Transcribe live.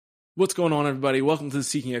What's going on, everybody? Welcome to the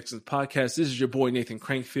Seeking Excellence podcast. This is your boy, Nathan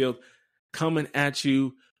Crankfield, coming at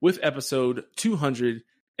you with episode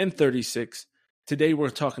 236. Today, we're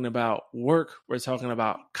talking about work. We're talking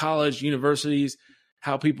about college, universities,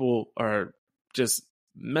 how people are just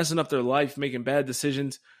messing up their life, making bad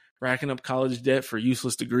decisions, racking up college debt for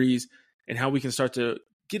useless degrees, and how we can start to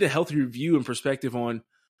get a healthier view and perspective on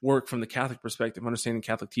work from the Catholic perspective, understanding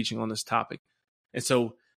Catholic teaching on this topic. And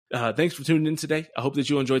so, thanks for tuning in today. I hope that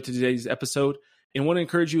you enjoyed today's episode and want to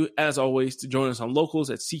encourage you, as always, to join us on Locals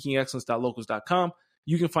at seekingexcellence.locals.com.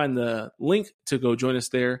 You can find the link to go join us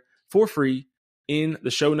there for free in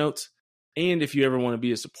the show notes. And if you ever want to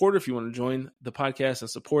be a supporter, if you want to join the podcast and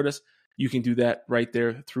support us, you can do that right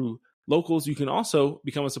there through Locals. You can also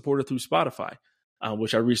become a supporter through Spotify,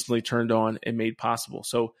 which I recently turned on and made possible.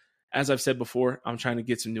 So as I've said before, I'm trying to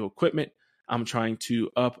get some new equipment. I'm trying to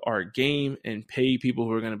up our game and pay people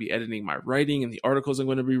who are going to be editing my writing and the articles I'm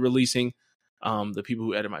going to be releasing, the people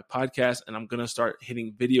who edit my podcast. And I'm going to start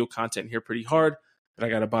hitting video content here pretty hard, but I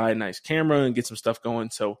got to buy a nice camera and get some stuff going.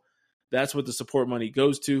 So that's what the support money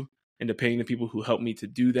goes to, and to paying the people who help me to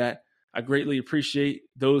do that. I greatly appreciate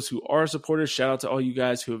those who are supporters. Shout out to all you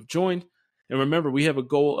guys who have joined. And remember, we have a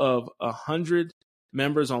goal of 100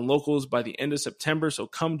 members on Locals by the end of September. So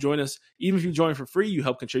come join us. Even if you join for free, you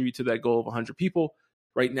help contribute to that goal of 100 people.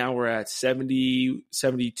 Right now we're at 70,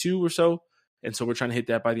 72 or so. And so we're trying to hit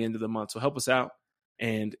that by the end of the month. So help us out.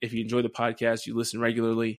 And if you enjoy the podcast, you listen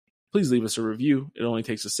regularly, please leave us a review. It only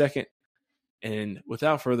takes a second. And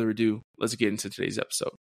without further ado, let's get into today's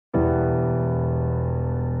episode.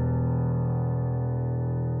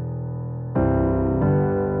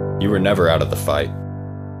 You were never out of the fight.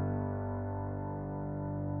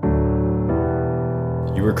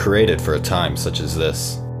 You were created for a time such as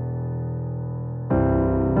this,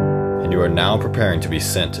 and you are now preparing to be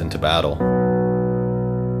sent into battle.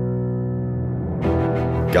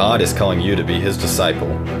 God is calling you to be His disciple,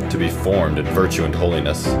 to be formed in virtue and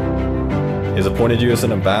holiness. He has appointed you as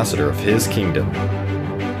an ambassador of His kingdom,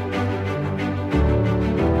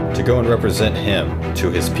 to go and represent Him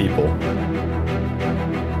to His people.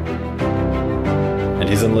 And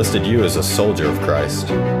He's enlisted you as a soldier of Christ,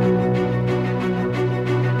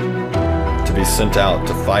 to be sent out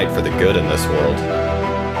to fight for the good in this world.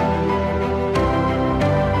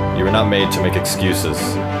 You were not made to make excuses.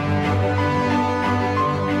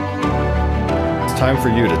 It's time for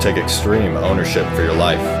you to take extreme ownership for your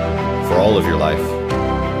life, for all of your life.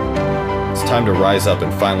 It's time to rise up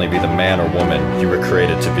and finally be the man or woman you were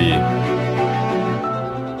created to be.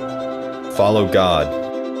 Follow God.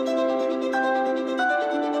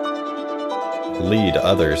 Lead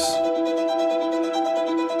others.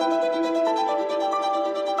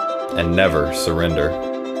 And never surrender.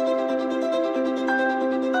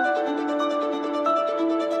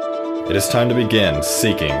 It is time to begin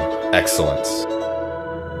seeking excellence.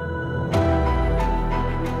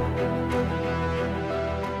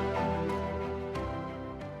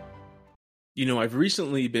 You know, I've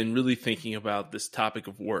recently been really thinking about this topic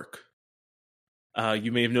of work.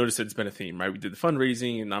 You may have noticed that it's been a theme, right? We did the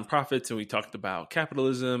fundraising and nonprofits, and we talked about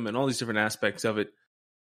capitalism and all these different aspects of it.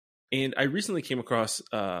 And I recently came across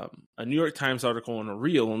a New York Times article on a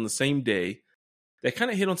reel on the same day that kind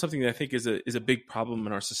of hit on something that I think is a big problem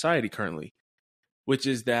in our society currently, which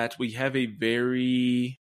is that we have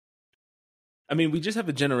we just have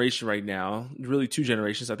a generation right now, really two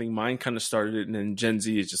generations. I think mine kind of started it, and then Gen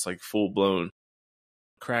Z is just like full blown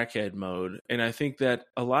crackhead mode. And I think that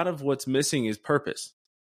a lot of what's missing is purpose,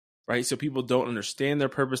 right? So people don't understand their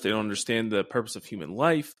purpose. They don't understand the purpose of human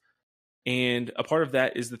life. And a part of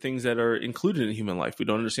that is the things that are included in human life. We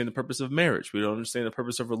don't understand the purpose of marriage. We don't understand the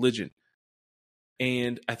purpose of religion.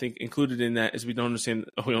 And I think included in that is we don't understand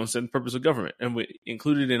the purpose of government. And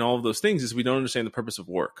included in all of those things is we don't understand the purpose of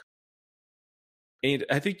work. And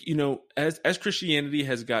I think, you know, as Christianity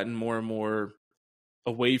has gotten more and more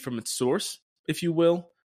away from its source, if you will,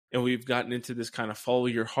 and we've gotten into this kind of follow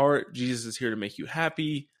your heart, Jesus is here to make you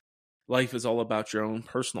happy. Life is all about your own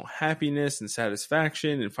personal happiness and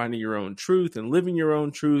satisfaction and finding your own truth and living your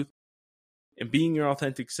own truth and being your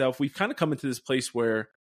authentic self. We've kind of come into this place where,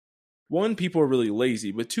 one, people are really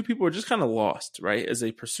lazy, but two, people are just kind of lost, right? As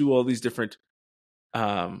they pursue all these different,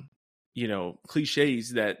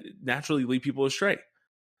 cliches that naturally lead people astray.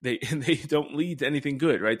 They don't lead to anything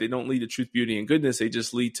good, right? They don't lead to truth, beauty, and goodness. They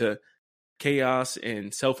just lead to chaos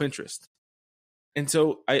and self-interest. And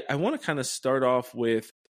so I want to kind of start off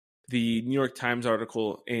with the New York Times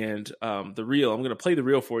article and the reel. I'm going to play the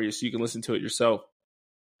reel for you so you can listen to it yourself.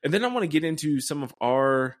 And then I want to get into some of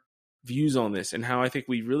our views on this and how I think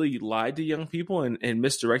we really lied to young people and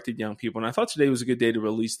misdirected young people. And I thought today was a good day to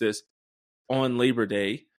release this on Labor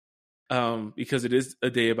Day, because it is a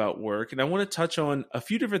day about work. And I want to touch on a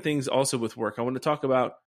few different things also with work. I want to talk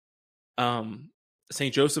about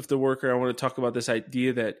St. Joseph the worker. I want to talk about this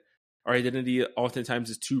idea that our identity oftentimes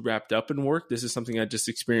is too wrapped up in work. This is something I just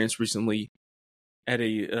experienced recently at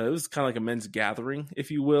it was kind of like a men's gathering,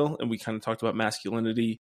 if you will. And we kind of talked about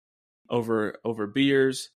masculinity over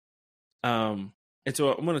beers. And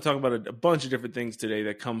so I'm going to talk about a bunch of different things today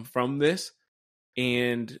that come from this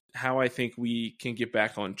and how I think we can get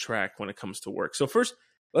back on track when it comes to work. So first,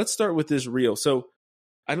 let's start with this reel. So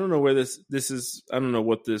I don't know where this is. I don't know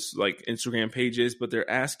what this like Instagram page is, but they're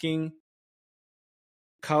asking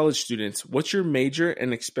college students, what's your major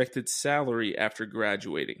and expected salary after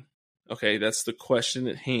graduating? Okay, that's the question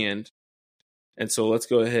at hand. And so let's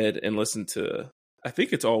go ahead and listen to, I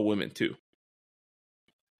think it's all women too.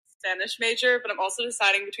 Spanish major, but I'm also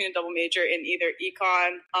deciding between a double major in either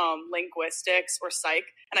econ, linguistics, or psych.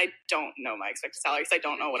 And I don't know my expected salary because I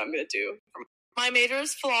don't know what I'm going to do. My major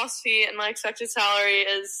is philosophy, and my expected salary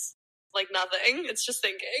is like nothing. It's just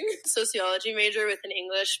thinking. Sociology major with an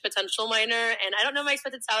English potential minor, and I don't know my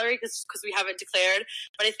expected salary because we haven't declared.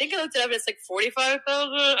 But I think I looked it up, and it's like 45,000.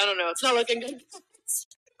 I don't know. It's not looking good.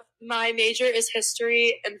 My major is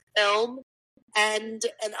history and film, and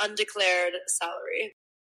an undeclared salary.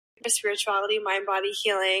 Spirituality, mind, body,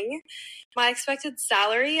 healing. My expected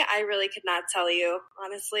salary, I really could not tell you,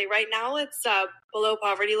 honestly. Right now, it's below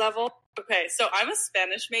poverty level. Okay, so I'm a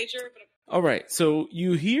Spanish major. All right, so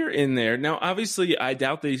you hear in there, now obviously I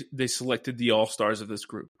doubt they selected the all-stars of this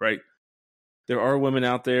group, right? There are women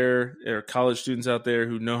out there are college students out there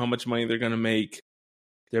who know how much money they're going to make.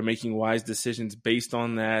 They're making wise decisions based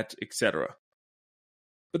on that, etc.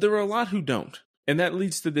 But there are a lot who don't. And that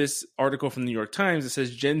leads to this article from the New York Times that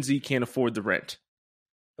says Gen Z can't afford the rent.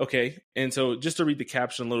 Okay, and so just to read the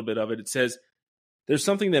caption a little bit of it, it says, there's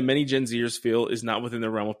something that many Gen Zers feel is not within their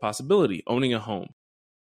realm of possibility, owning a home.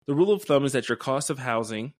 The rule of thumb is that your cost of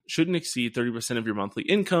housing shouldn't exceed 30% of your monthly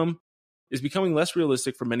income is becoming less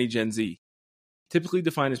realistic for many Gen Z, typically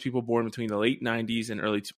defined as people born between the late 90s and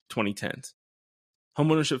early 2010s.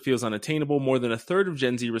 Homeownership feels unattainable. More than a third of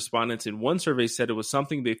Gen Z respondents in one survey said it was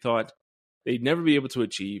something they thought they'd never be able to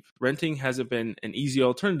achieve. Renting hasn't been an easy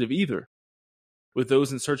alternative either, with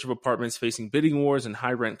those in search of apartments facing bidding wars and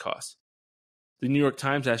high rent costs. The New York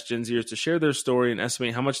Times asked Gen Zers to share their story and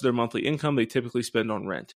estimate how much of their monthly income they typically spend on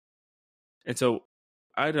rent. And so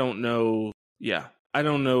I don't know. Yeah, I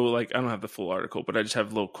don't know. Like, I don't have the full article, but I just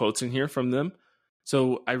have little quotes in here from them.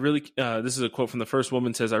 So I really, this is a quote from the first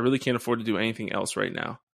woman, says, I really can't afford to do anything else right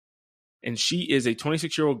now. And she is a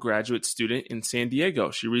 26-year-old graduate student in San Diego.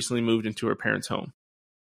 She recently moved into her parents' home.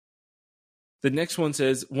 The next one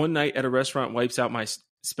says, one night at a restaurant wipes out my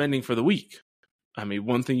spending for the week. I mean,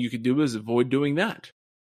 one thing you could do is avoid doing that.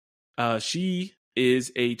 She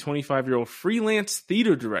is a 25-year-old freelance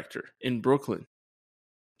theater director in Brooklyn.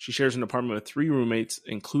 She shares an apartment with 3 roommates,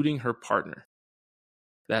 including her partner.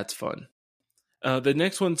 That's fun. The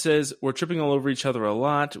next one says, we're tripping all over each other a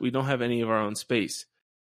lot. We don't have any of our own space.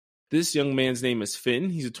 This young man's name is Finn.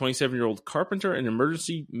 He's a 27-year-old carpenter and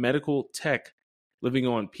emergency medical tech living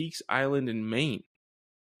on Peaks Island in Maine.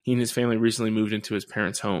 He and his family recently moved into his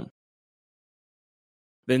parents' home.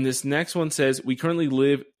 Then this next one says, we currently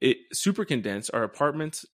live super condensed. Our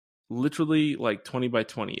apartment's literally like 20 by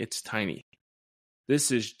 20. It's tiny. This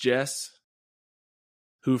is Jess,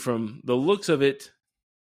 who from the looks of it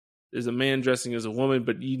is a man dressing as a woman,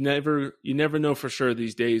 but you never know for sure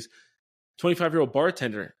these days. 25-year-old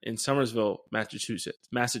bartender in Somersville,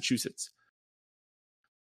 Massachusetts.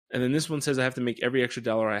 And then this one says, I have to make every extra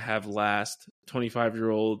dollar I have last.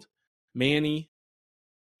 25-year-old Manny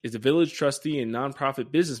is a village trustee and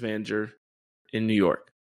nonprofit business manager in New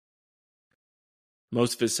York.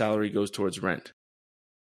 Most of his salary goes towards rent.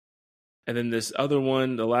 And then this other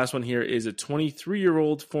one, the last one here, is a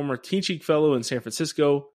 23-year-old former teaching fellow in San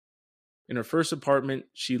Francisco. In her first apartment,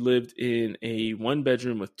 she lived in a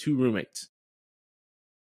 1-bedroom with 2 roommates.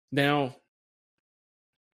 Now,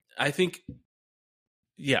 I think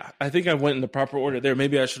I went in the proper order there.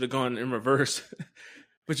 Maybe I should have gone in reverse.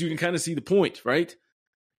 But you can kind of see the point, right?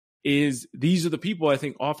 Is these are the people I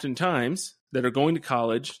think oftentimes that are going to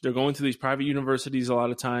college. They're going to these private universities a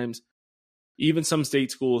lot of times, even some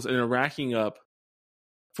state schools, and they're racking up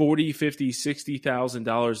 $40,000, $50,000,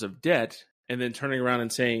 $60,000 of debt and then turning around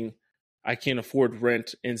and saying, I can't afford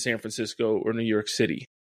rent in San Francisco or New York City.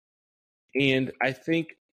 And I think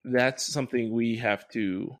that's something we have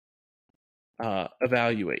to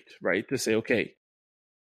evaluate, right? To say, okay,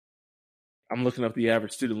 I'm looking up the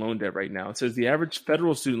average student loan debt right now. It says the average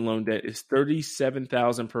federal student loan debt is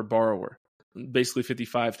 $37,000 per borrower, basically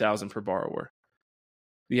 $55,000 per borrower.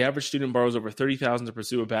 The average student borrows over $30,000 to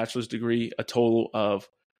pursue a bachelor's degree. A total of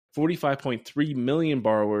 45.3 million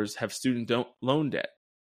borrowers have student loan debt.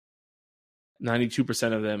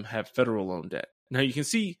 92% of them have federal loan debt. Now you can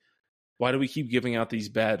see, why do we keep giving out these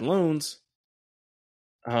bad loans?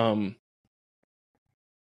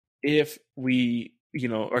 If we,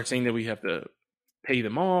 are saying that we have to pay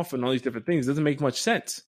them off and all these different things, it doesn't make much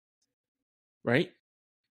sense, right?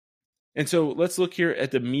 And so let's look here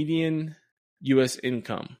at the median U.S.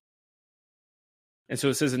 income. And so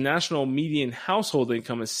it says the national median household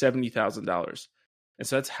income is $70,000. And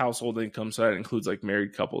so that's household income. So that includes like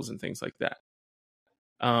married couples and things like that.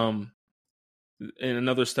 In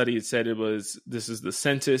another study, it said this is the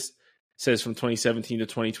census. It says from 2017 to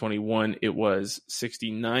 2021, it was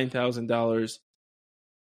 $69,000.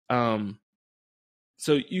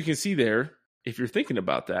 So you can see there, if you're thinking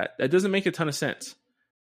about that, that doesn't make a ton of sense,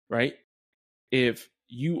 right? If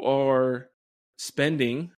you are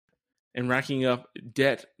spending and racking up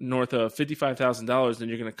debt north of $55,000, then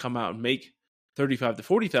you're going to come out and make $35,000 to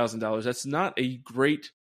 $40,000. That's not a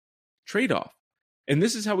great trade-off. And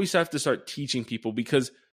this is how we have to start teaching people,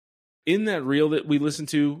 because in that reel that we listen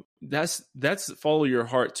to, that's follow your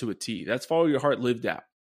heart to a T. That's follow your heart lived out,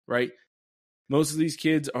 right? Most of these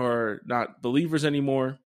kids are not believers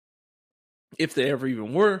anymore. If they ever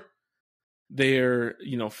even were, they're,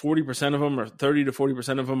 40% of them or 30 to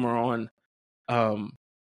 40% of them are on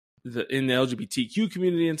in the LGBTQ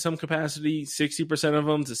community in some capacity. 60% of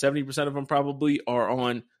them to 70% of them probably are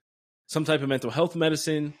on some type of mental health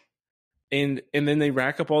medicine. And then they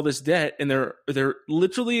rack up all this debt, and they're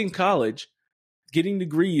literally in college getting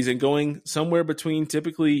degrees and going somewhere between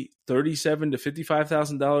typically $37,000 to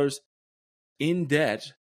 $55,000 in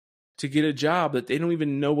debt to get a job that they don't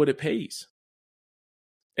even know what it pays.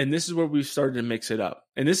 And this is where we've started to mix it up.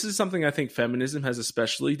 And this is something I think feminism has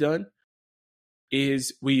especially done,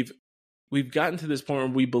 is we've gotten to this point where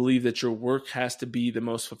we believe that your work has to be the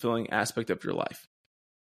most fulfilling aspect of your life.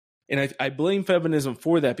 And I blame feminism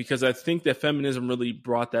for that, because I think that feminism really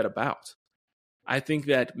brought that about. I think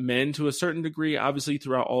that men, to a certain degree, obviously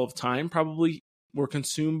throughout all of time, probably were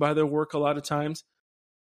consumed by their work a lot of times.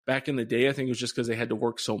 Back in the day, I think it was just because they had to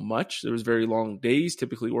work so much. There was very long days,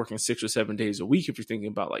 typically working 6 or 7 days a week if you're thinking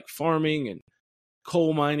about like farming and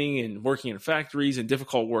coal mining and working in factories and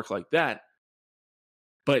difficult work like that.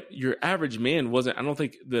 But your average man wasn't, I don't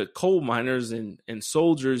think the coal miners and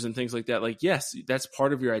soldiers and things like that, like, yes, that's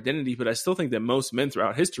part of your identity, but I still think that most men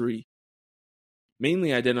throughout history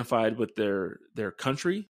mainly identified with their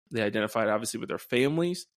country. They identified obviously with their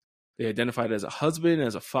families. They identified as a husband,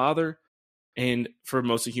 as a father. And for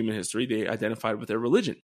most of human history, they identified with their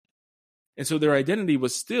religion. And so their identity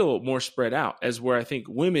was still more spread out, as where I think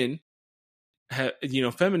women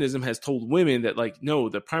feminism has told women that, like, no,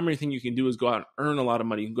 the primary thing you can do is go out and earn a lot of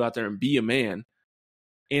money. You can go out there and be a man.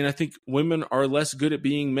 And I think women are less good at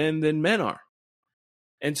being men than men are.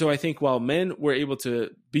 And so I think while men were able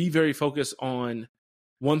to be very focused on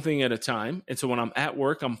one thing at a time, and so when I'm at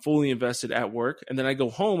work, I'm fully invested at work, and then I go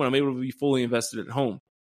home and I'm able to be fully invested at home.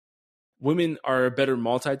 Women are better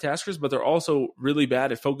multitaskers, but they're also really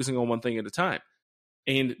bad at focusing on one thing at a time.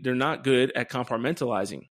 And they're not good at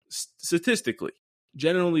compartmentalizing. Statistically,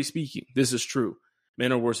 generally speaking, this is true.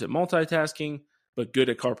 Men are worse at multitasking, but good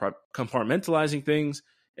at compartmentalizing things,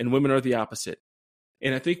 and women are the opposite.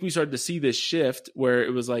 And I think we started to see this shift where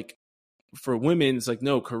it was like, for women, it's like,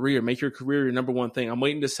 no, career, make your career your number one thing. I'm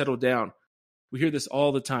waiting to settle down. We hear this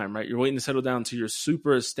all the time, right? You're waiting to settle down until you're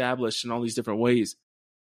super established in all these different ways.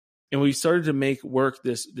 And we started to make work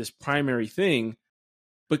this primary thing,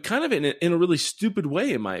 but kind of in a really stupid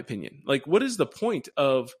way, in my opinion. Like, what is the point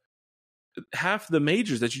of half the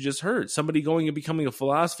majors that you just heard? Somebody going and becoming a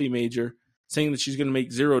philosophy major, saying that she's going to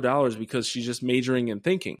make $0 because she's just majoring in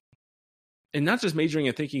thinking. And not just majoring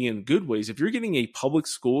in thinking in good ways. If you're getting a public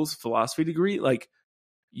school's philosophy degree, like,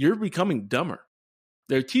 you're becoming dumber.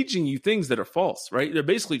 They're teaching you things that are false, right? They're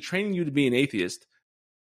basically training you to be an atheist.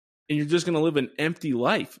 And you're just going to live an empty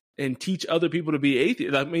life and teach other people to be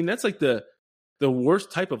atheists. I mean, that's like the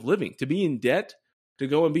worst type of living, to be in debt, to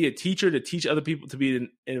go and be a teacher, to teach other people, to be an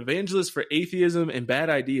evangelist for atheism and bad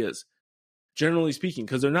ideas, generally speaking,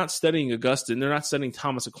 because they're not studying Augustine. They're not studying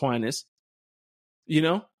Thomas Aquinas.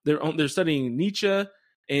 They're studying Nietzsche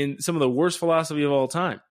and some of the worst philosophy of all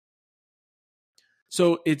time.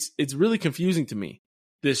 So it's really confusing to me,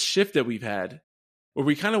 this shift that we've had, where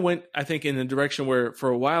we kind of went, I think, in the direction where for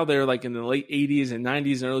a while there, like in the late 80s and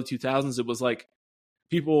 90s and early 2000s, it was like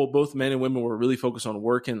people, both men and women, were really focused on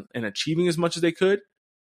work and achieving as much as they could,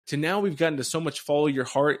 to now we've gotten to so much follow your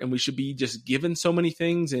heart, and we should be just given so many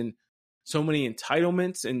things and so many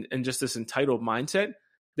entitlements and just this entitled mindset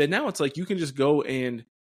that now it's like you can just go and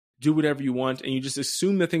do whatever you want and you just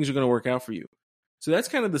assume that things are going to work out for you. So that's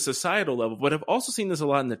kind of the societal level. But I've also seen this a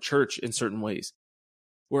lot in the church in certain ways,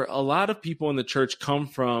 where a lot of people in the church come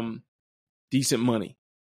from decent money.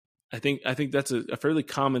 I think that's a fairly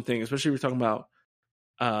common thing, especially if you're talking about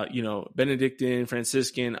Benedictine,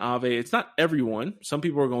 Franciscan, Ave. It's not everyone. Some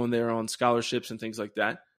people are going there on scholarships and things like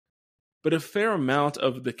that. But a fair amount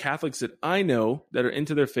of the Catholics that I know that are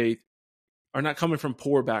into their faith are not coming from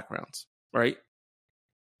poor backgrounds, right?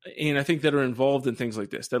 And I think that are involved in things like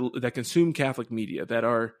this, that consume Catholic media, that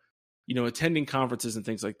are, attending conferences and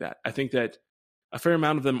things like that. I think that a fair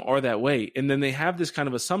amount of them are that way. And then they have this kind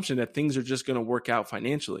of assumption that things are just going to work out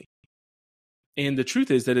financially. And the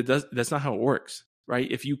truth is that that's not how it works, right?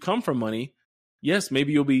 If you come from money, yes,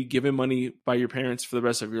 maybe you'll be given money by your parents for the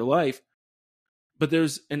rest of your life. But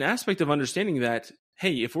there's an aspect of understanding that,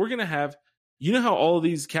 hey, if we're going to have, how all of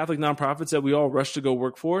these Catholic nonprofits that we all rush to go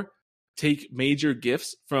work for take major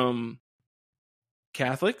gifts from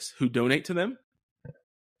Catholics who donate to them,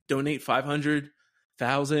 donate $500,000,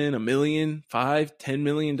 $1 million, $5, $10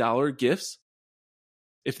 million gifts.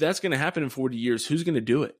 If that's going to happen in 40 years, who's going to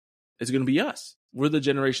do it? It's going to be us. We're the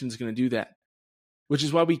generation that's going to do that, which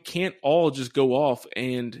is why we can't all just go off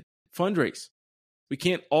and fundraise. We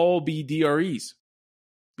can't all be DREs.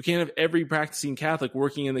 We can't have every practicing Catholic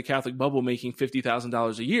working in the Catholic bubble making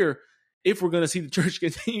 $50,000 a year if we're going to see the church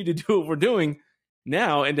continue to do what we're doing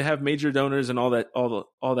now and to have major donors and all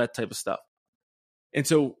that type of stuff. And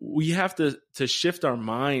so we have to shift our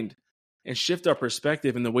mind and shift our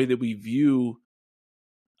perspective in the way that we view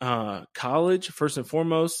college, first and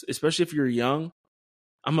foremost, especially if you're young.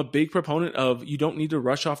 I'm a big proponent of you don't need to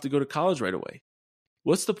rush off to go to college right away.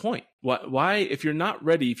 What's the point? Why, if you're not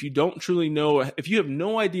ready, if you don't truly know, if you have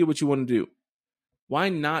no idea what you want to do, why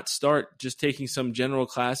not start just taking some general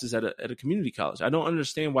classes at a community college? I don't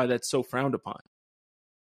understand why that's so frowned upon.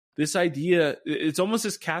 This idea, it's almost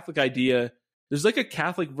this Catholic idea. There's like a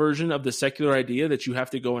Catholic version of the secular idea that you have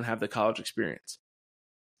to go and have the college experience.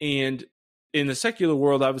 And in the secular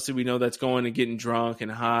world, obviously, we know that's going and getting drunk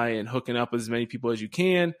and high and hooking up with as many people as you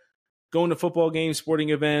can, going to football games, sporting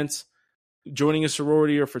events, joining a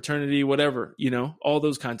sorority or fraternity, whatever, all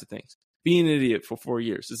those kinds of things. Being an idiot for 4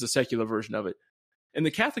 years is the secular version of it. And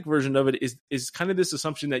the Catholic version of it is kind of this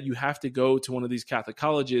assumption that you have to go to one of these Catholic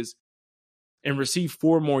colleges and receive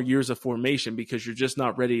 4 more years of formation because you're just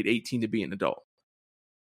not ready at 18 to be an adult.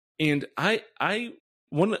 And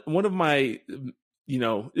one of my,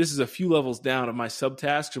 this is a few levels down of my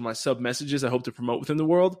subtasks or my sub messages I hope to promote within the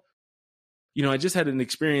world. I just had an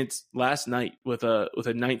experience last night with a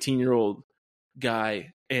 19-year-old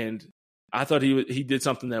guy, and I thought he did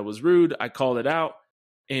something that was rude. I called it out,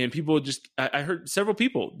 and people I heard several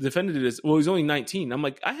people defended it as, well, he's only 19. I'm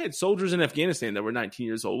like, I had soldiers in Afghanistan that were 19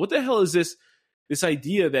 years old. What the hell is this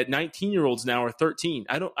idea that 19-year-olds now are 13?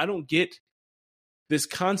 I don't get this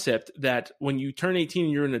concept that when you turn 18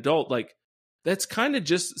 and you're an adult, like that's kind of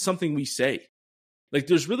just something we say. Like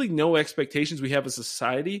there's really no expectations we have as a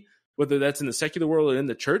society, whether that's in the secular world or in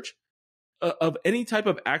the church, of any type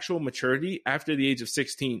of actual maturity after the age of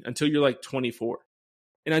 16 until you're like 24.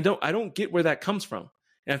 And I don't get where that comes from.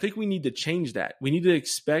 And I think we need to change that. We need to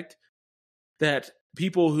expect that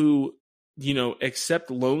people who, accept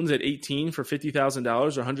loans at 18 for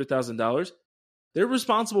 $50,000 or $100,000, they're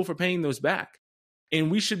responsible for paying those back. And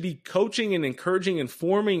we should be coaching and encouraging and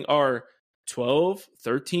forming our 12,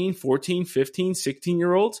 13, 14, 15,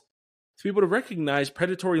 16-year-olds to be able to recognize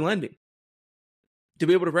predatory lending, to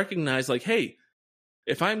be able to recognize like, hey,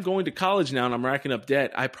 if I'm going to college now and I'm racking up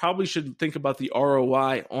debt, I probably should think about the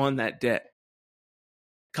ROI on that debt.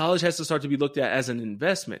 College has to start to be looked at as an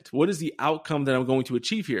investment. What is the outcome that I'm going to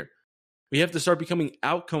achieve here? We have to start becoming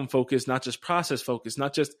outcome focused, not just process focused,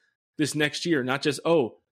 not just this next year, not just,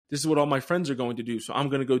 oh, this is what all my friends are going to do, so I'm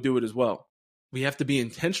going to go do it as well. We have to be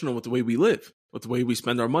intentional with the way we live, with the way we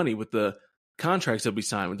spend our money, with the contracts that we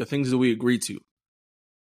sign, with the things that we agree to.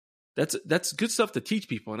 That's good stuff to teach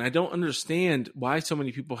people, and I don't understand why so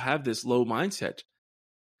many people have this low mindset.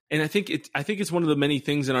 And I think it's one of the many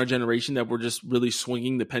things in our generation that we're just really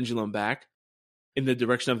swinging the pendulum back in the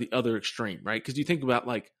direction of the other extreme, right? Because you think about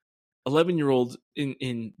like 11-year-olds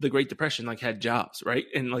in the Great Depression like had jobs, right?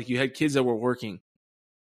 And like you had kids that were working,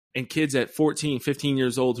 and kids at 14, 15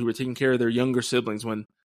 years old who were taking care of their younger siblings when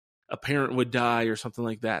a parent would die or something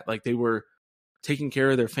like that. Like they were taking care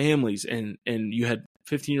of their families, and you had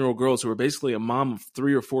 15-year-old girls who were basically a mom of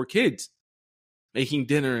 3 or 4 kids. making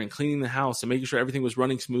dinner and cleaning the house and making sure everything was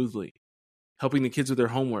running smoothly, helping the kids with their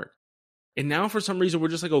homework. And now for some reason, we're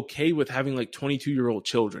just like okay with having like 22-year-old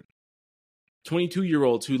children,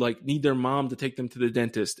 22-year-olds who like need their mom to take them to the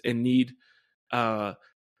dentist and need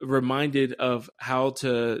reminded of how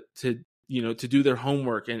to do their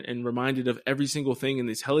homework and reminded of every single thing. And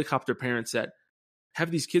these helicopter parents that have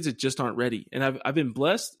these kids that just aren't ready. And I've been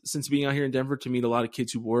blessed since being out here in Denver to meet a lot of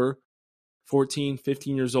kids who were 14,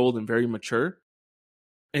 15 years old and very mature.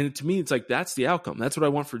 And to me, it's like, that's the outcome. That's what I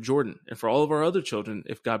want for Jordan and for all of our other children,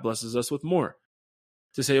 if God blesses us with more,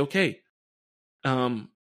 to say, okay,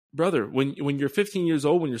 brother, when you're 15 years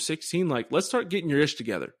old, when you're 16, like, let's start getting your ish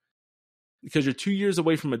together because you're 2 years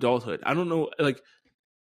away from adulthood. I don't know, like,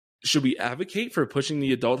 should we advocate for pushing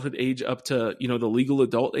the adulthood age up to, the legal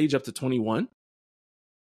adult age up to 21?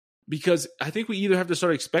 Because I think we either have to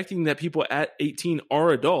start expecting that people at 18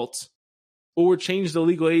 are adults or change the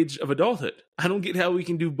legal age of adulthood. I don't get how we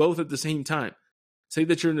can do both at the same time. Say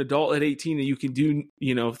that you're an adult at 18 and you can do,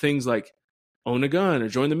 things like own a gun or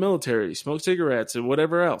join the military, smoke cigarettes and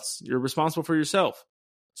whatever else. You're responsible for yourself.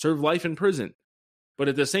 Serve life in prison. But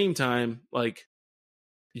at the same time, like,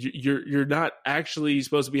 you're not actually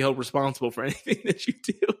supposed to be held responsible for anything that you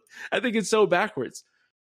do. I think it's so backwards.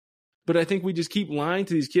 But I think we just keep lying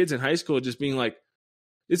to these kids in high school, just being like,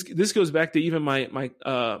 this goes back to even my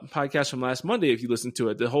podcast from last Monday, if you listen to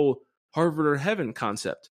it, the whole Harvard or heaven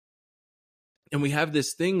concept. And we have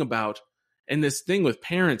this thing with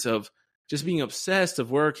parents of just being obsessed of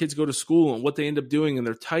where our kids go to school and what they end up doing and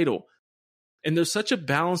their title. And there's such a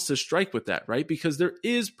balance to strike with that, right? Because there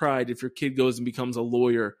is pride if your kid goes and becomes a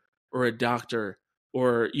lawyer or a doctor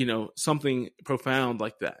or, something profound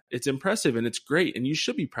like that. It's impressive and it's great. And you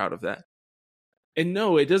should be proud of that. And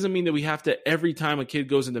no, it doesn't mean that we have to, every time a kid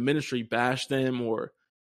goes into ministry, bash them or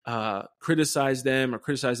criticize them or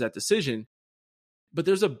criticize that decision. But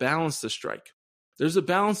there's a balance to strike. There's a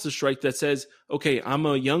balance to strike that says, okay, I'm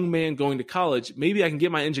a young man going to college. Maybe I can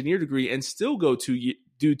get my engineer degree and still go to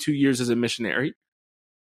do 2 years as a missionary.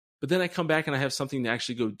 But then I come back and I have something to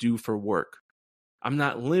actually go do for work. I'm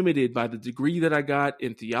not limited by the degree that I got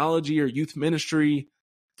in theology or youth ministry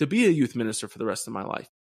to be a youth minister for the rest of my life.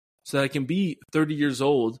 So that I can be 30 years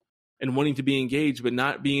old and wanting to be engaged, but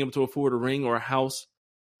not being able to afford a ring or a house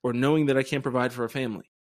or knowing that I can't provide for a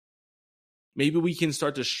family. Maybe we can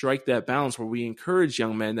start to strike that balance where we encourage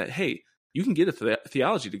young men that, hey, you can get a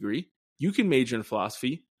theology degree, you can major in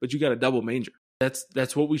philosophy, but you got a double major.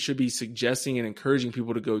 That's what we should be suggesting and encouraging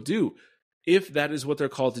people to go do if that is what they're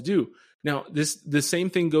called to do. Now, the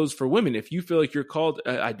same thing goes for women. If you feel like you're called,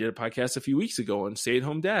 I did a podcast a few weeks ago on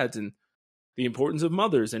stay-at-home dads and the importance of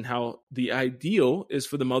mothers and how the ideal is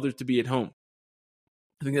for the mother to be at home.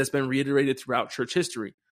 I think that's been reiterated throughout church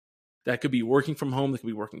history. That could be working from home. That could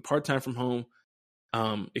be working part-time from home.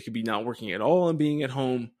 It could be not working at all and being at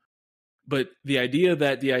home. But the idea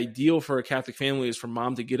that the ideal for a Catholic family is for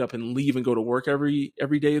mom to get up and leave and go to work every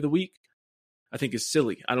day of the week, I think is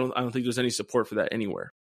silly. I don't think there's any support for that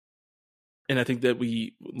anywhere. And I think that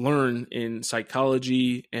we learn in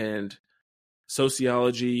psychology and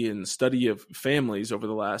sociology and study of families over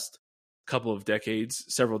the last couple of decades,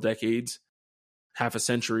 several decades, half a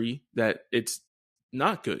century, that it's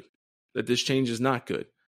not good, that this change is not good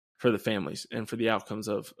for the families and for the outcomes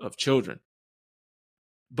of children.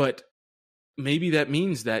 But maybe that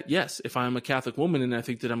means that, yes, if I'm a Catholic woman and I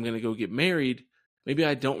think that I'm going to go get married, maybe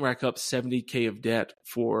I don't rack up $70,000 of debt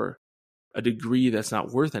for a degree that's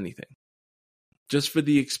not worth anything, just for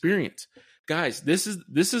the experience. Guys, this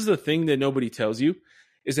is the thing that nobody tells you,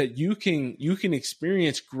 is that you can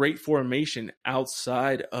experience great formation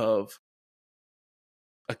outside of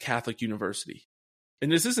a Catholic university.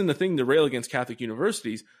 And this isn't the thing to rail against Catholic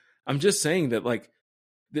universities. I'm just saying that, like,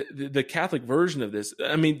 the Catholic version of this,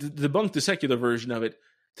 I mean, to debunk the secular version of it,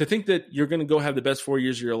 to think that you're going to go have the best 4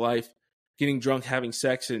 years of your life getting drunk, having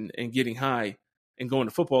sex, and getting high and going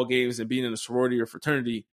to football games and being in a sorority or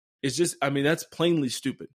fraternity is just, I mean, that's plainly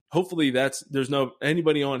stupid. Hopefully there's no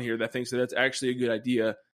anybody on here that thinks that that's actually a good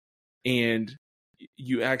idea and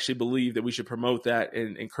you actually believe that we should promote that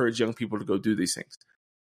and encourage young people to go do these things.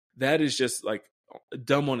 That is just like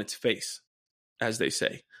dumb on its face, as they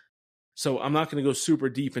say. So I'm not going to go super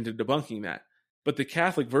deep into debunking that. But the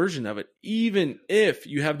Catholic version of it, even if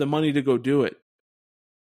you have the money to go do it,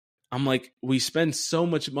 I'm like, we spend so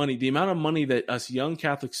much money. The amount of money that us young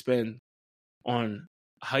Catholics spend on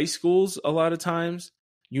high schools a lot of times,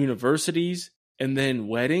 universities, and then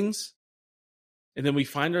weddings. And then we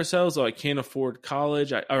find ourselves, I can't afford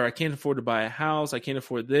college, or I can't afford to buy a house, I can't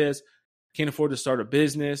afford this, can't afford to start a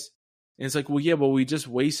business. And it's like, well, yeah, but we just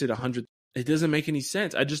wasted It doesn't make any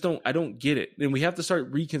sense. I don't get it. And we have to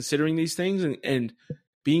start reconsidering these things and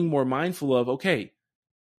being more mindful of, okay,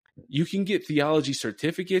 you can get theology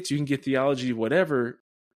certificates, you can get theology whatever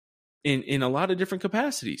in a lot of different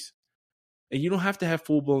capacities. And you don't have to have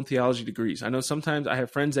full-blown theology degrees. I know sometimes I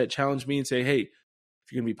have friends that challenge me and say, hey,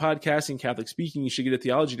 if you're going to be podcasting, Catholic speaking, you should get a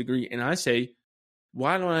theology degree. And I say,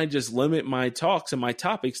 why don't I just limit my talks and my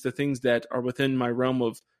topics to things that are within my realm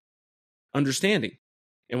of understanding?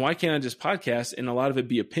 And why can't I just podcast and a lot of it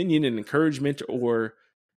be opinion and encouragement or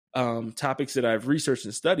topics that I've researched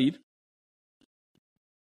and studied?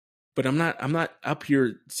 But I'm not up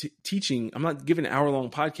here teaching. I'm not giving an hour-long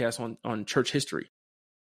podcast on church history,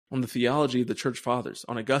 on the theology of the church fathers,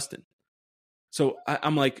 on Augustine. So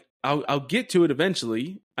I'm like, I'll get to it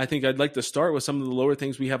eventually. I think I'd like to start with some of the lower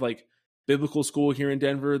things. We have like biblical school here in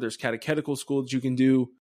Denver. There's catechetical school that you can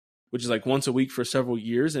do, which is like once a week for several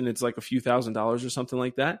years. And it's like a few $1,000s or something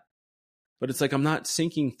like that. But it's like, I'm not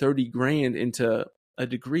sinking $30,000 into a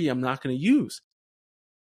degree I'm not going to use.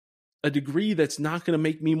 A degree that's not going to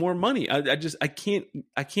make me more money. I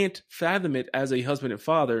can't fathom it as a husband and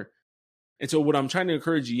father. And so what I'm trying to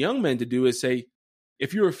encourage young men to do is say,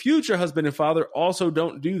 if you're a future husband and father, also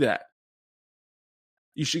don't do that.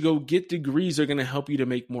 You should go get degrees that are going to help you to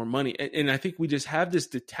make more money. And I think we just have this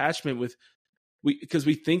detachment because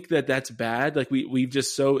we think that that's bad. Like we've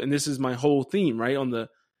just and this is my whole theme, right? On the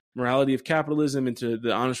morality of capitalism and to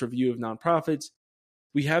the honest review of nonprofits.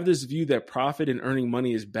 We have this view that profit and earning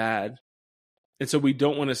money is bad. And so we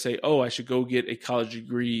don't want to say, oh, I should go get a college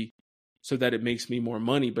degree so that it makes me more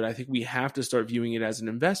money. But I think we have to start viewing it as an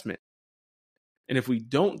investment. And if we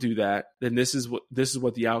don't do that, then this is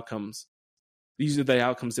what the outcomes, these are the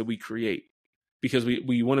outcomes that we create, because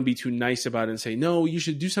we want to be too nice about it and say, no, you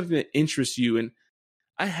should do something that interests you. And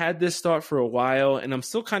I had this thought for a while and I'm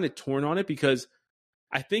still kind of torn on it, because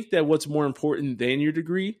I think that what's more important than your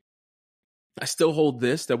degree, I still hold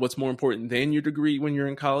this, that what's more important than your degree when you're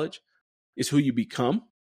in college is who you become.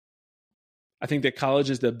 I think that college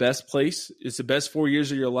is the best place. It's the best 4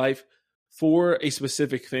 years of your life for a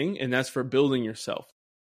specific thing, and that's for building yourself,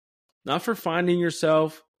 not for finding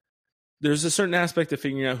yourself. There's a certain aspect of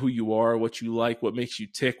figuring out who you are, what you like, what makes you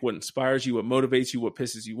tick, what inspires you, what motivates you, what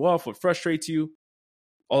pisses you off, what frustrates you,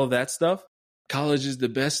 all of that stuff. College is the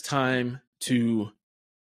best time to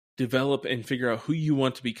develop and figure out who you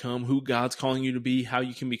want to become, who God's calling you to be, how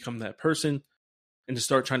you can become that person, and to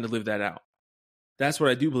start trying to live that out. That's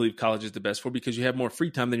what I do believe college is the best for, because you have more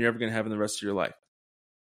free time than you're ever going to have in the rest of your life.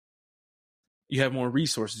 You have more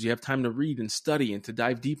resources. You have time to read and study and to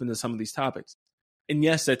dive deep into some of these topics. And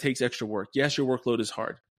yes, that takes extra work. Yes, your workload is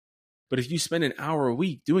hard. But if you spend an hour a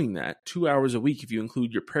week doing that, 2 hours a week, if you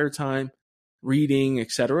include your prayer time, reading,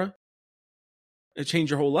 etc., it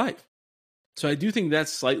changes your whole life. So I do think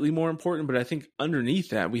that's slightly more important, but I think underneath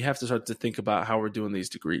that, we have to start to think about how we're doing these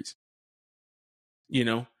degrees. You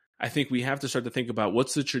know, I think we have to start to think about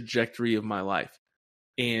what's the trajectory of my life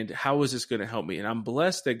and how is this going to help me? And I'm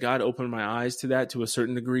blessed that God opened my eyes to that to a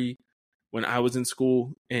certain degree when I was in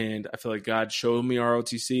school. And I feel like God showed me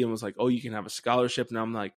ROTC and was like, oh, you can have a scholarship. And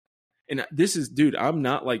I'm like, and this is, dude, I'm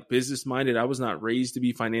not like business minded. I was not raised to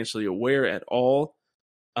be financially aware at all.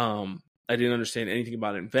 I didn't understand anything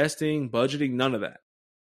about investing, budgeting, none of that.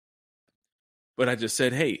 But I just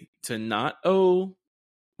said, hey, to not owe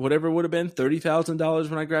whatever it would have been, $30,000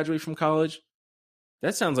 when I graduate from college,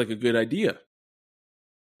 that sounds like a good idea.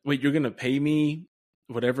 Wait, you're going to pay me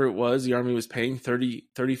whatever it was the Army was paying,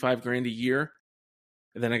 $35,000 a year,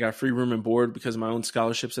 and then I got free room and board because of my own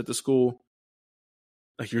scholarships at the school.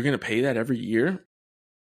 Like, you're going to pay that every year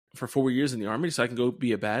for 4 years in the Army so I can go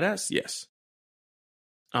be a badass? Yes.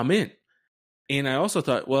 I'm in. And I also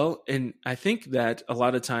thought, well, and I think that a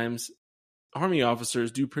lot of times Army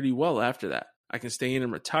officers do pretty well after that. I can stay in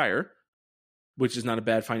and retire, which is not a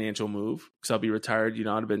bad financial move, because I'll be retired. You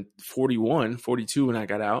know, I'd have been 41, 42 when I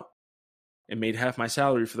got out and made half my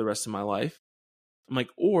salary for the rest of my life. I'm like,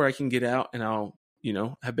 or I can get out and I'll, you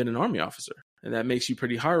know, have been an Army officer. And that makes you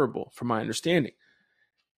pretty hireable from my understanding.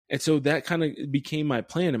 And so that kind of became my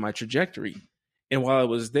plan and my trajectory. And while I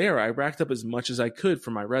was there, I racked up as much as I could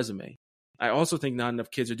for my resume. I also think not enough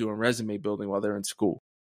kids are doing resume building while they're in school.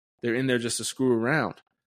 They're in there just to screw around.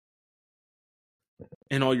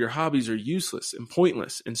 And all your hobbies are useless and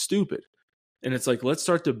pointless and stupid. And it's like, let's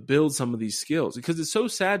start to build some of these skills, because it's so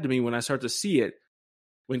sad to me when I start to see it,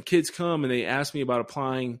 when kids come and they ask me about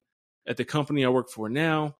applying at the company I work for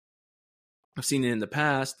now. I've seen it in the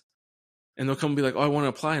past, and they'll come and be like, oh, I want to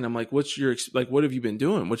apply. And I'm like, what have you been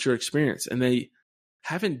doing? What's your experience? And they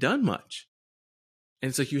haven't done much. And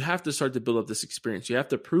it's like, you have to start to build up this experience. You have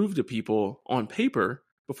to prove to people on paper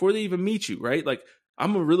before they even meet you, right? Like,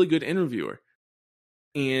 I'm a really good interviewer,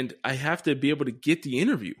 and I have to be able to get the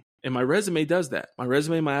interview. And my resume does that. My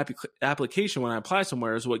resume, my application when I apply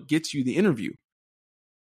somewhere is what gets you the interview.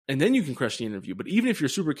 And then you can crush the interview. But even if you're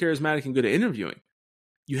super charismatic and good at interviewing,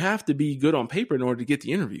 you have to be good on paper in order to get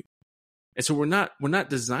the interview. And so we're not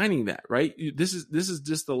designing that, right? This is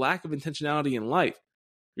just the lack of intentionality in life.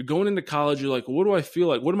 You're going into college, you're like, what do I feel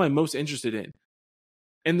like? What am I most interested in?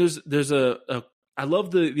 And there's I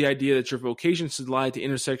love the idea that your vocation should lie at the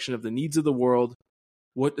intersection of the needs of the world,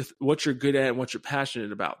 what you're good at and what you're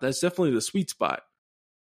passionate about. That's definitely the sweet spot.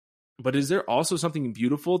 But is there also something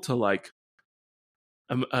beautiful to like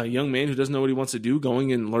a young man who doesn't know what he wants to do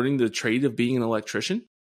going and learning the trade of being an electrician?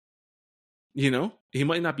 You know, he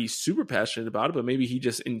might not be super passionate about it, but maybe he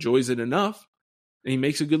just enjoys it enough and he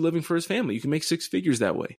makes a good living for his family. You can make 6 figures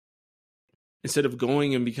that way. Instead of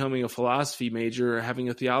going and becoming a philosophy major or having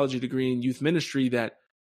a theology degree in youth ministry, that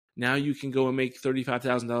now you can go and make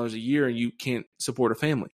 $35,000 a year and you can't support a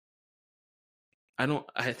family.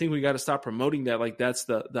 I think we got to stop promoting that like that's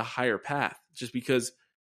the higher path, just because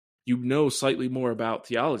you know slightly more about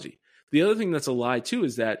theology. The other thing that's a lie too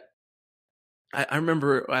is that I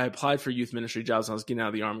remember I applied for youth ministry jobs when I was getting out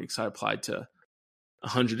of the Army, because I applied to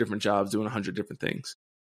 100 different jobs doing 100 different things,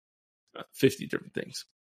 50 different things.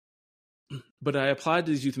 But I applied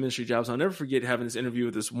to these youth ministry jobs. I'll never forget having this interview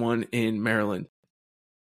with this one in Maryland.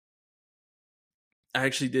 I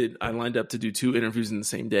lined up to do 2 interviews in the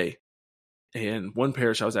same day. And one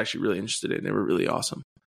parish I was actually really interested in. They were really awesome.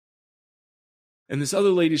 And this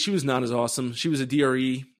other lady, she was not as awesome. She was a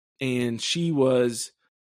DRE, and she was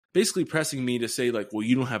basically pressing me to say, like, well,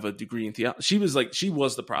 you don't have a degree in theology. She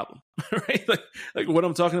was the problem, right? Like what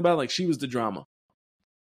I'm talking about, like she was the drama.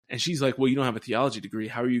 And she's like, well, you don't have a theology degree.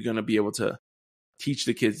 How are you going to be able to teach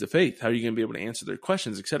the kids the faith? How are you going to be able to answer their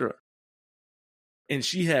questions, etc.? And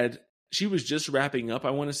she was just wrapping up, I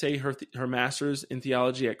want to say, her master's in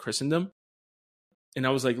theology at Christendom. And I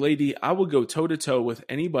was like, lady, I will go toe to toe with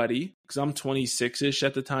anybody, because I'm 26-ish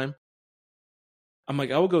at the time. I'm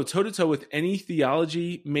like, I will go toe to toe with any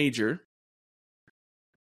theology major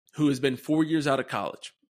who has been 4 years out of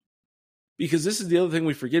college. Because this is the other thing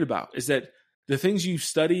we forget about, is that the things you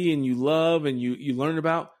study and you love and you learn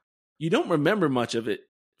about, you don't remember much of it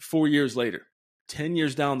 4 years later, 10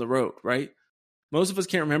 years down the road, right? Most of us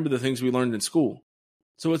can't remember the things we learned in school.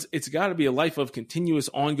 So it's got to be a life of continuous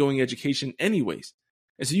ongoing education anyways.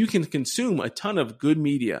 And so you can consume a ton of good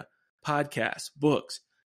media, podcasts, books,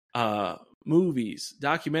 movies,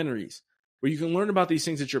 documentaries, where you can learn about these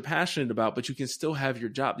things that you're passionate about, but you can still have your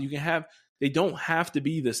job. They don't have to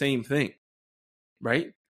be the same thing,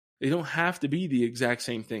 right? They don't have to be the exact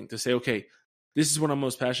same thing to say, okay, this is what I'm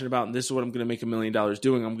most passionate about, and this is what I'm going to make $1 million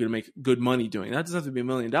doing. I'm going to make good money doing. That doesn't have to be $1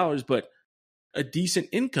 million, but a decent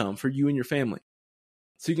income for you and your family.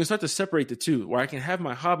 So you can start to separate the two, where I can have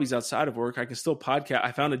my hobbies outside of work. I can still podcast.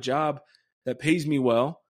 I found a job that pays me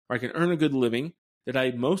well, where I can earn a good living, that I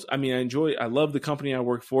enjoy. I love the company I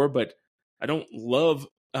work for, but I don't love,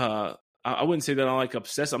 I wouldn't say that I'm like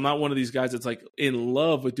obsessed. I'm not one of these guys that's like in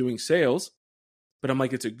love with doing sales, but I'm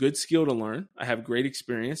like, it's a good skill to learn. I have great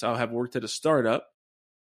experience. I have worked at a startup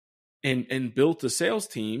and built a sales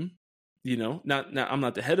team, you know, I'm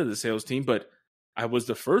not the head of the sales team, but I was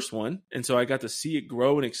the first one. And so I got to see it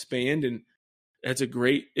grow and expand. And it's a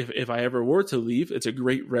great, if I ever were to leave, it's a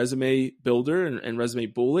great resume builder and resume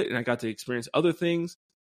bullet. And I got to experience other things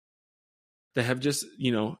that have just,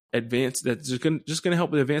 you know, advanced, that's just going to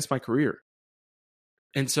help me advance my career.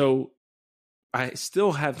 And so I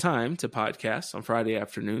still have time to podcast on Friday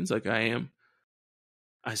afternoons like I am.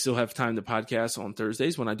 I still have time to podcast on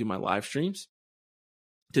Thursdays when I do my live streams,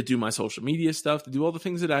 to do my social media stuff, to do all the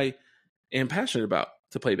things that I am passionate about,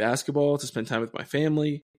 to play basketball, to spend time with my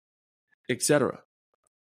family, etc.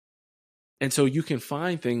 And so you can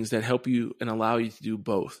find things that help you and allow you to do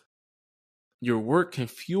both. Your work can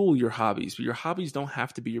fuel your hobbies, but your hobbies don't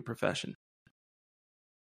have to be your profession.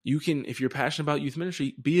 You can, if you're passionate about youth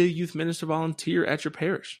ministry, be a youth minister volunteer at your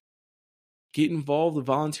parish. Get involved with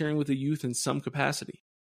volunteering with the youth in some capacity.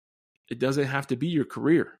 It doesn't have to be your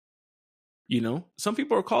career. You know, some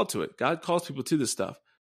people are called to it. God calls people to this stuff.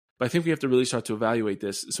 But I think we have to really start to evaluate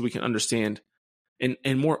this so we can understand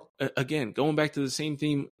and more, again, going back to the same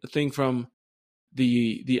thing from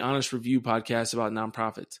the Honest Review podcast about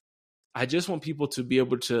nonprofits. I just want people to be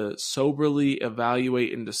able to soberly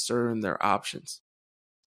evaluate and discern their options.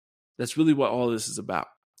 That's really what all this is about.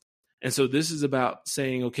 And so this is about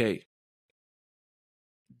saying, okay,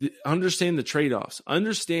 understand the trade-offs.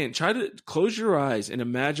 Try to close your eyes and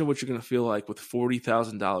imagine what you're going to feel like with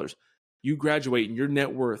 $40,000. You graduate and your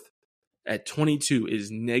net worth at 22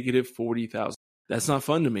 is negative 40,000. That's not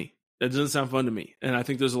fun to me. That doesn't sound fun to me. And I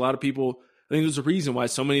think there's a lot of people, I think there's a reason why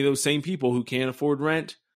so many of those same people who can't afford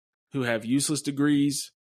rent, who have useless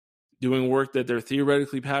degrees, doing work that they're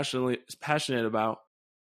theoretically passionate about,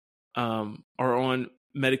 are on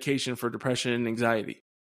medication for depression and anxiety.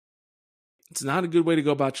 It's not a good way to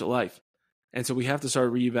go about your life. And so we have to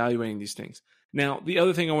start reevaluating these things. Now, the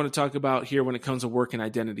other thing I want to talk about here when it comes to work and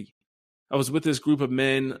identity, I was with this group of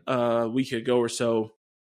men a week ago or so,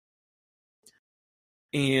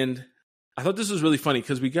 and I thought this was really funny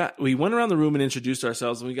because we went around the room and introduced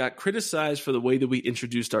ourselves, and we got criticized for the way that we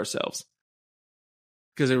introduced ourselves.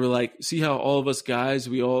 Because they were like, see how all of us guys,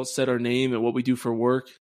 we all said our name and what we do for work,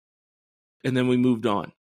 and then we moved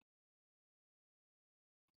on.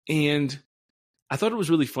 And I thought it was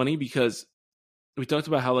really funny because we talked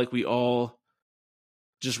about how like we all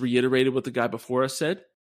just reiterated what the guy before us said.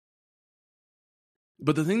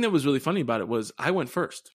 But the thing that was really funny about it was I went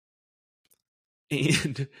first.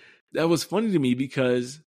 And that was funny to me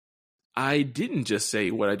because I didn't just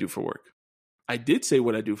say what I do for work. I did say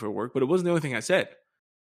what I do for work, but it wasn't the only thing I said.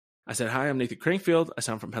 I said, hi, I'm Nathan Crankfield. I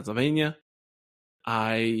sound from Pennsylvania.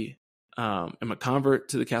 I am a convert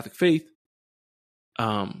to the Catholic faith.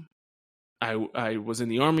 I was in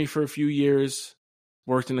the Army for a few years,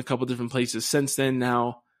 worked in a couple different places since then.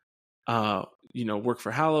 Now, work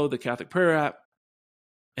for Hallow, the Catholic prayer app.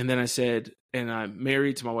 And then I said, and I'm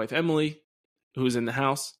married to my wife, Emily, who's in the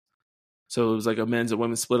house. So it was like a men's and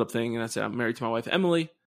women's split up thing. And I said, I'm married to my wife, Emily,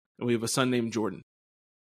 and we have a son named Jordan.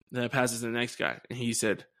 Then I passed it to the next guy. And he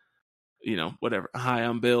said, whatever. Hi,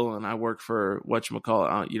 I'm Bill, and I work for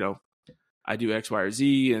whatchamacallit. I do X, Y, or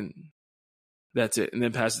Z, and that's it. And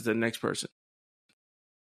then pass it to the next person.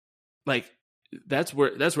 Like, that's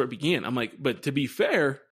where it began. I'm like, but to be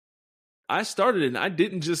fair, I started it, and I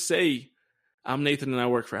didn't just say, I'm Nathan, and I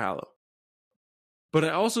work for Hallow. But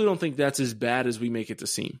I also don't think that's as bad as we make it to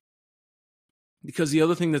seem. Because the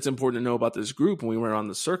other thing that's important to know about this group, when we were on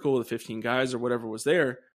the circle, the 15 guys or whatever was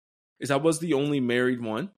there, is I was the only married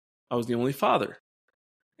one. I was the only father.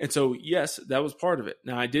 And so, yes, that was part of it.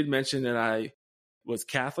 Now, I did mention that I was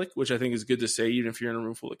Catholic, which I think is good to say, even if you're in a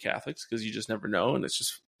room full of Catholics, because you just never know. And it's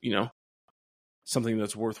just, something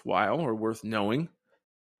that's worthwhile or worth knowing.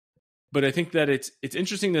 But I think that it's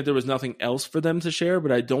interesting that there was nothing else for them to share,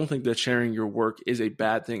 but I don't think that sharing your work is a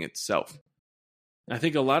bad thing itself. I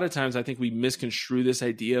think a lot of times, we misconstrue this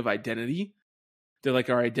idea of identity. That like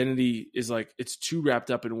our identity is like, it's too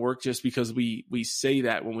wrapped up in work just because we say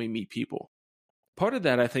that when we meet people. Part of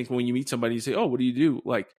that, I think, when you meet somebody, you say, oh, what do you do?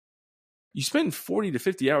 Like, you spend 40 to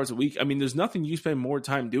 50 hours a week. I mean, there's nothing you spend more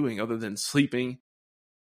time doing other than sleeping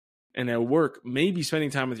and at work, maybe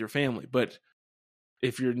spending time with your family. But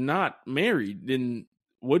if you're not married, then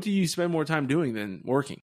what do you spend more time doing than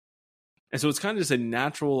working? And so it's kind of just a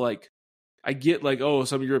natural, like, I get like, oh,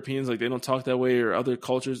 some Europeans, like, they don't talk that way, or other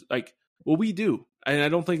cultures, like, well, we do. And I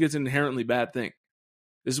don't think it's an inherently bad thing.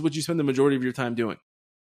 This is what you spend the majority of your time doing.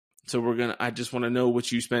 So I just want to know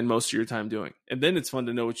what you spend most of your time doing. And then it's fun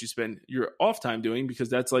to know what you spend your off time doing, because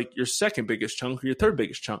that's like your second biggest chunk or your third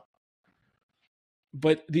biggest chunk.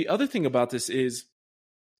 But the other thing about this is,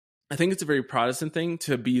 I think it's a very Protestant thing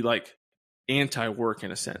to be like anti-work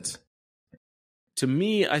in a sense. To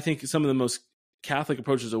me, I think some of the most Catholic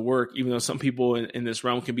approaches to work, even though some people in this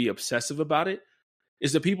realm can be obsessive about it,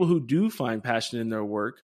 is the people who do find passion in their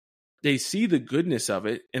work. They see the goodness of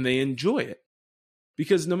it and they enjoy it.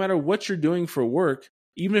 Because no matter what you're doing for work,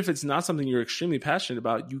 even if it's not something you're extremely passionate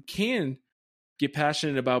about, you can get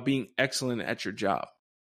passionate about being excellent at your job.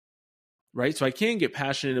 Right? So I can get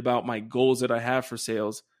passionate about my goals that I have for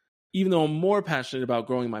sales, even though I'm more passionate about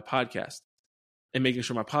growing my podcast and making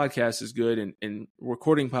sure my podcast is good, and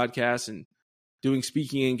recording podcasts and doing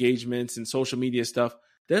speaking engagements and social media stuff.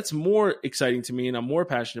 That's more exciting to me, and I'm more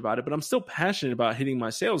passionate about it, but I'm still passionate about hitting my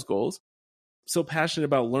sales goals. Still passionate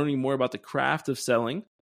about learning more about the craft of selling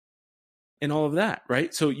and all of that,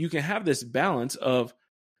 right? So you can have this balance of,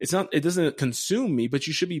 it doesn't consume me, but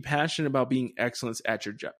you should be passionate about being excellent at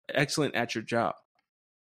your job.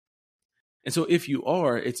 And so if you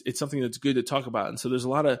are, it's something that's good to talk about. And so there's a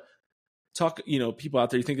lot of people out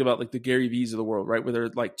there, you think about like the Gary V's of the world, right? Where they're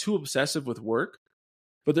like too obsessive with work,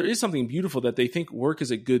 but there is something beautiful that they think work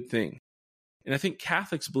is a good thing. And I think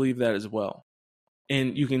Catholics believe that as well.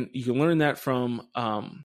 And you can learn that from,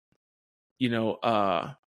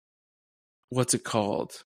 what's it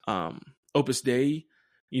called? Opus Dei,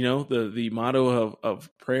 the motto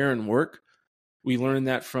of prayer and work. We learn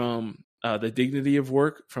that from the dignity of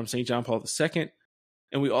work from St. John Paul II.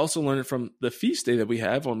 And we also learn it from the feast day that we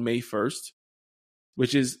have on May 1st,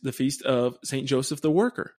 which is the feast of St. Joseph the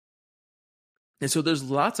Worker. And so there's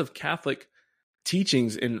lots of Catholic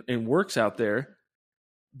teachings and works out there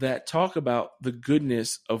that talk about the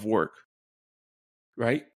goodness of work,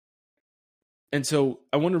 right? And so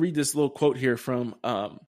I want to read this little quote here from,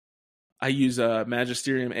 I use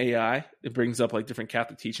Magisterium AI. It brings up like different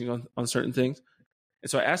Catholic teaching on certain things. And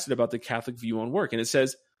so I asked it about the Catholic view on work. And it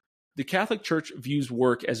says, the Catholic Church views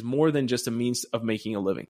work as more than just a means of making a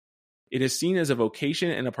living. It is seen as a vocation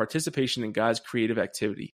and a participation in God's creative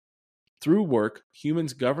activity. Through work,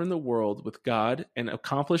 humans govern the world with God and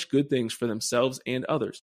accomplish good things for themselves and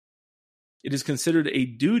others. It is considered a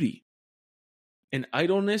duty, and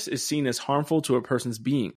idleness is seen as harmful to a person's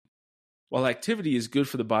being, while activity is good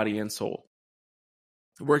for the body and soul.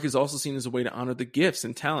 Work is also seen as a way to honor the gifts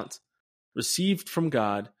and talents received from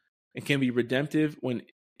God and can be redemptive when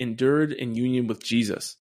endured in union with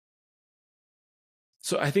Jesus.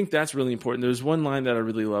 So I think that's really important. There's one line that I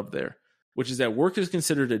really love there, which is that work is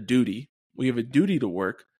considered a duty. We have a duty to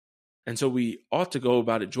work, and so we ought to go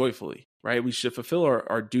about it joyfully, right? We should fulfill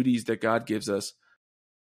our duties that God gives us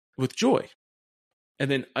with joy. And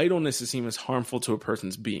then idleness is seen as harmful to a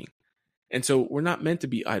person's being. And so we're not meant to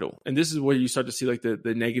be idle. And this is where you start to see like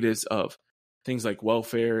the negatives of things like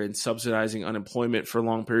welfare and subsidizing unemployment for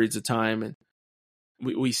long periods of time. And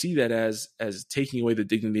we see that as taking away the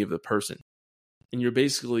dignity of the person. And you're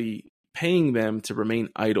basically paying them to remain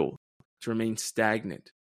idle, to remain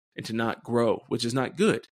stagnant, and to not grow, which is not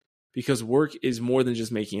good, because work is more than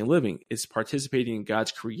just making a living. It's participating in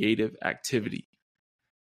God's creative activity.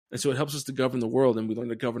 And so it helps us to govern the world, and we learn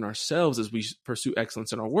to govern ourselves as we pursue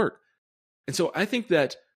excellence in our work. And so I think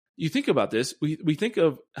that you think about this, we think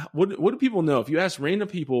of what do people know? If you ask random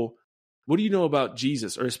people, what do you know about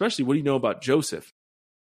Jesus? Or especially, what do you know about Joseph?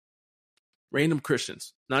 Random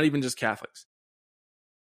Christians, not even just Catholics.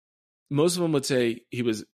 Most of them would say he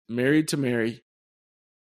was married to Mary,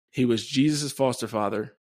 he was Jesus' foster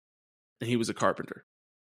father, and he was a carpenter.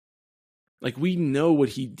 Like, we know what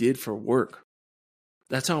he did for work.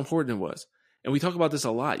 That's how important it was. And we talk about this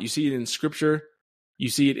a lot. You see it in scripture. You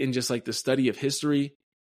see it in just like the study of history,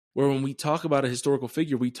 where when we talk about a historical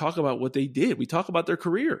figure, we talk about what they did. We talk about their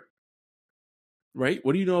career, right?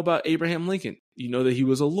 What do you know about Abraham Lincoln? You know that he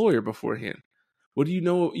was a lawyer beforehand. What do you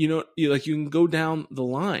know? Like you can go down the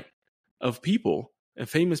line of people and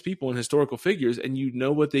famous people and historical figures, and you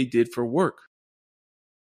know what they did for work.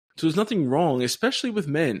 So there's nothing wrong, especially with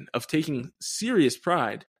men, of taking serious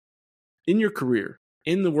pride in your career,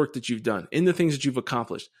 in the work that you've done, in the things that you've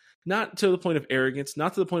accomplished. Not to the point of arrogance,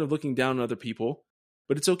 not to the point of looking down on other people,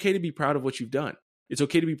 but it's okay to be proud of what you've done. It's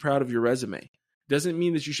okay to be proud of your resume. Doesn't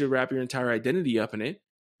mean that you should wrap your entire identity up in it,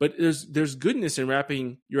 but there's goodness in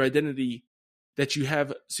wrapping your identity that you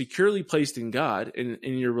have securely placed in God and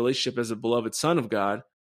in your relationship as a beloved son of God,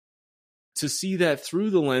 to see that through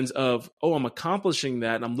the lens of, oh, I'm accomplishing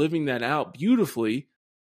that and I'm living that out beautifully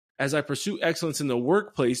as I pursue excellence in the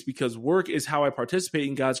workplace, because work is how I participate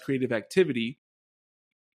in God's creative activity.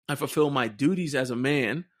 I fulfill my duties as a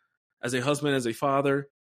man, as a husband, as a father,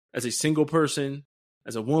 as a single person,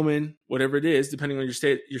 as a woman, whatever it is, depending on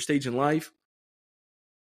your stage in life.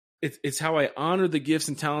 It's how I honor the gifts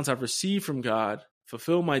and talents I've received from God,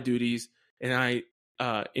 fulfill my duties, and I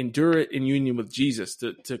endure it in union with Jesus.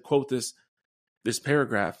 To quote this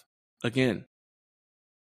paragraph again,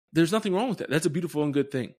 there's nothing wrong with that. That's a beautiful and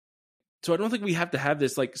good thing. So I don't think we have to have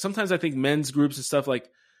this. Like, sometimes I think men's groups and stuff, like,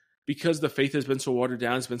 because the faith has been so watered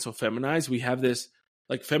down, it's been so feminized, we have this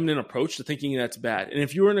like feminine approach to thinking that's bad. And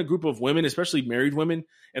if you were in a group of women, especially married women,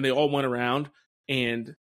 and they all went around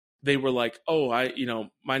and they were like, oh,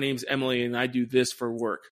 my name's Emily and I do this for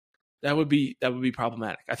work, that would be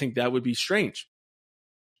problematic. I think that would be strange,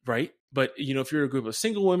 right? But, if you're a group of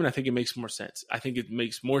single women, I think it makes more sense. I think it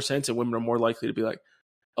makes more sense, and women are more likely to be like,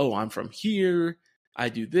 oh, I'm from here, I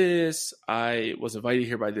do this, I was invited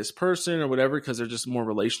here by this person or whatever, because they're just more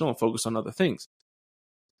relational and focused on other things.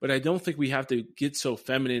 But I don't think we have to get so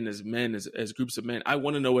feminine as men, as groups of men. I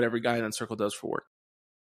want to know what every guy in Uncircled does for work.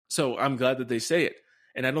 So I'm glad that they say it.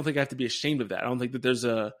 And I don't think I have to be ashamed of that. I don't think that there's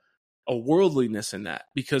a worldliness in that,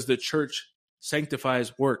 because the church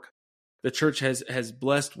sanctifies work. The church has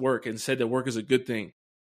blessed work and said that work is a good thing.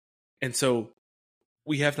 And so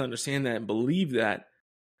we have to understand that and believe that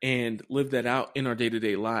and live that out in our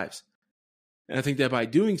day-to-day lives. And I think that by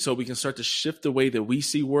doing so, we can start to shift the way that we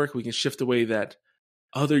see work. We can shift the way that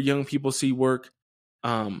other young people see work,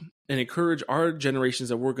 and encourage our generations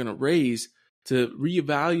that we're going to raise to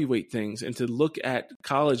reevaluate things and to look at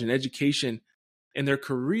college and education and their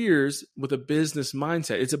careers with a business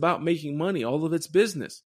mindset. It's about making money. All of it's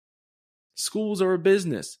business. Schools are a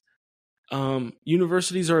business.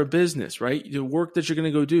 Universities are a business, right? The work that you're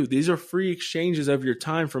going to go do, these are free exchanges of your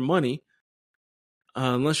time for money,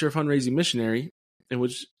 unless you're a fundraising missionary, in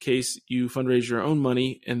which case you fundraise your own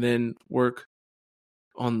money and then work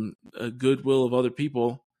on a goodwill of other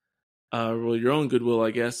people, well, your own goodwill,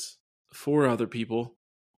 I guess, for other people.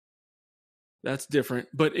 That's different.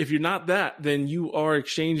 But if you're not that, then you are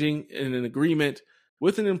exchanging in an agreement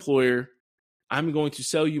with an employer. I'm going to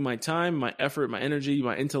sell you my time, my effort, my energy,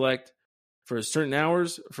 my intellect for certain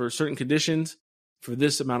hours, for certain conditions, for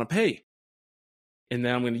this amount of pay. And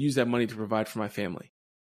then I'm going to use that money to provide for my family.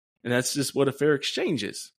 And that's just what a fair exchange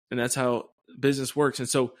is. And that's how business works. And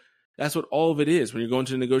so that's what all of it is. When you're going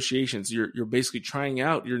to negotiations, you're basically trying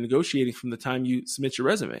out, you're negotiating from the time you submit your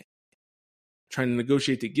resume, trying to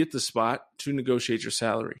negotiate to get the spot, to negotiate your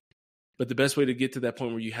salary. But the best way to get to that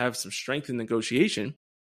point where you have some strength in negotiation,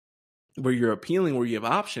 where you're appealing, where you have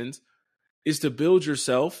options, is to build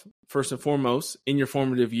yourself, first and foremost, in your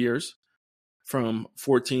formative years from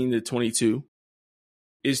 14 to 22,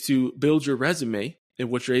 is to build your resume. And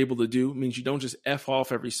what you're able to do means you don't just F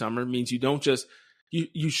off every summer, means you don't just,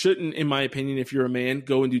 you shouldn't, in my opinion, if you're a man,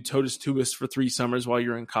 go and do totus tubis for 3 summers while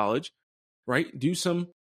you're in college, right? Do some,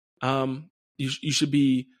 you should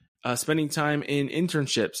be spending time in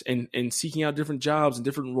internships and seeking out different jobs and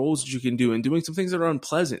different roles that you can do and doing some things that are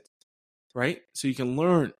unpleasant, right? So you can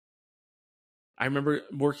learn. I remember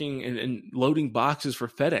working and loading boxes for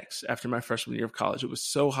FedEx after my freshman year of college. It was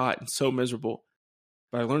so hot and so miserable,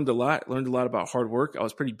 but I learned a lot about hard work. I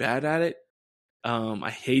was pretty bad at it. I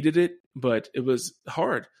hated it, but it was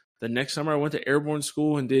hard. The next summer I went to airborne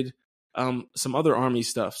school and did some other Army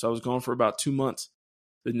stuff. So I was gone for about 2 months.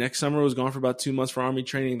 The next summer I was gone for about 2 months for Army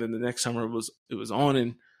training. Then the next summer it was on,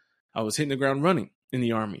 and I was hitting the ground running in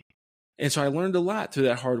the Army. And so I learned a lot through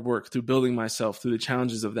that hard work, through building myself, through the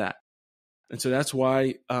challenges of that. And so that's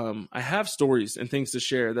why I have stories and things to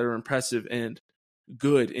share that are impressive and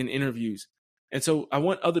good in interviews. And so I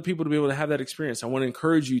want other people to be able to have that experience. I want to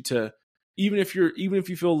encourage you to, even if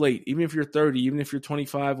you feel late, even if you're 30, even if you're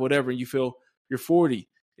 25, whatever, and you feel you're 40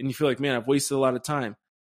 and you feel like, man, I've wasted a lot of time,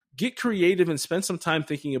 get creative and spend some time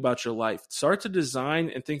thinking about your life. Start to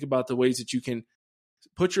design and think about the ways that you can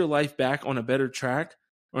put your life back on a better track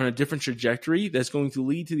or on a different trajectory that's going to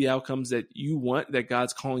lead to the outcomes that you want, that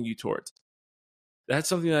God's calling you towards. That's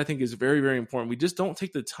something that I think is very, very important. We just don't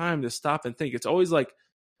take the time to stop and think. It's always like,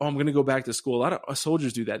 oh, I'm going to go back to school. A lot of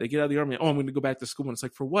soldiers do that. They get out of the Army. Oh, I'm going to go back to school. And it's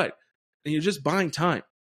like, for what? And you're just buying time.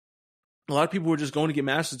 A lot of people are just going to get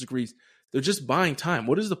master's degrees. They're just buying time.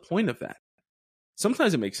 What is the point of that?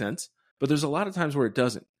 Sometimes it makes sense, but there's a lot of times where it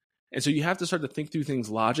doesn't. And so you have to start to think through things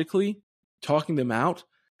logically, talking them out,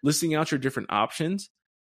 listing out your different options,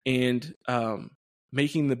 and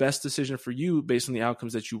making the best decision for you based on the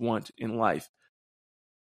outcomes that you want in life.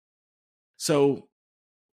 So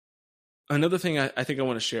another thing I think I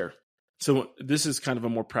want to share. So this is kind of a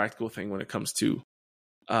more practical thing when it comes to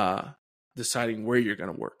deciding where you're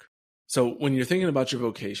going to work. So when you're thinking about your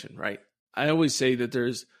vocation, right? I always say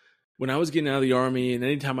that when I was getting out of the Army and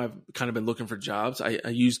anytime I've kind of been looking for jobs, I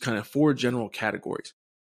use kind of 4 general categories.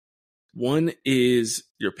 One is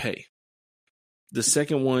your pay. The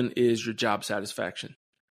second one is your job satisfaction.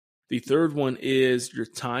 The third one is your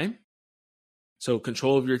time. So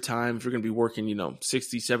control of your time, if you're going to be working,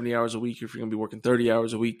 60, 70 hours a week, if you're going to be working 30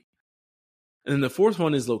 hours a week. And then the fourth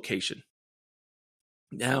one is location.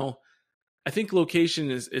 Now, I think location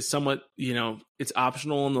is somewhat, it's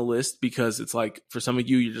optional on the list because it's like for some of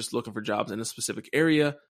you, you're just looking for jobs in a specific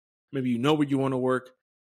area. Maybe you know where you want to work.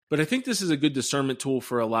 But I think this is a good discernment tool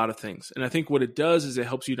for a lot of things. And I think what it does is it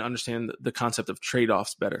helps you to understand the concept of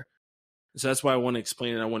trade-offs better. So that's why I want to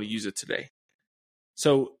explain it. I want to use it today.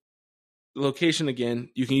 So location, again,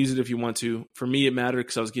 you can use it if you want to. For me, it mattered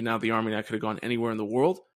because I was getting out of the Army and I could have gone anywhere in the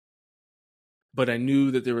world. But I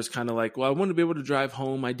knew that there was kind of like, well, I wanted to be able to drive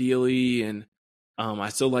home ideally. And I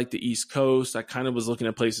still like the East Coast. I kind of was looking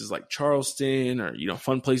at places like Charleston or,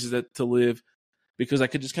 fun places to live because I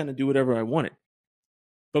could just kind of do whatever I wanted.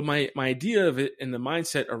 But my idea of it and the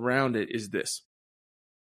mindset around it is this.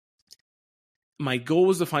 My goal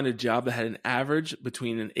was to find a job that had an average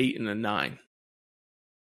between an 8 and a 9.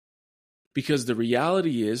 Because the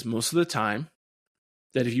reality is, most of the time,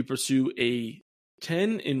 that if you pursue a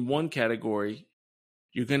 10 in one category,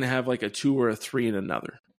 you're going to have like a 2 or a 3 in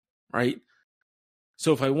another, right?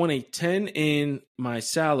 So if I want a 10 in my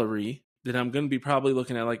salary, then I'm going to be probably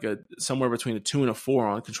looking at like somewhere between a 2 and a 4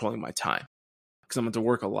 on controlling my time because I'm going to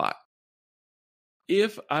work a lot.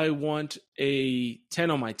 If I want a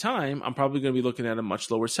 10 on my time, I'm probably going to be looking at a much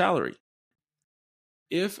lower salary.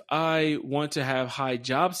 if I want to have high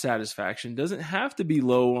job satisfaction, doesn't have to be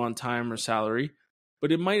low on time or salary,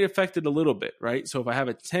 but it might affect it a little bit, right? So if I have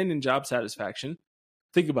a 10 in job satisfaction,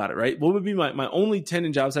 think about it, right? What would be my only 10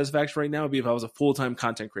 in job satisfaction right now would be if I was a full-time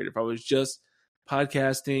content creator. If I was just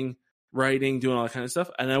podcasting, writing, doing all that kind of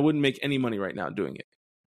stuff, and I wouldn't make any money right now doing it.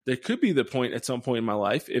 There could be the point at some point in my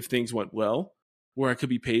life, if things went well, where I could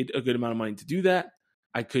be paid a good amount of money to do that.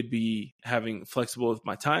 I could be having flexible with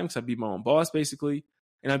my time because I'd be my own boss basically,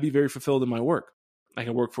 and I'd be very fulfilled in my work. I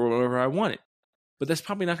can work for whatever I wanted, but that's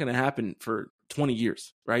probably not going to happen for 20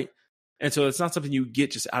 years, right? And so it's not something you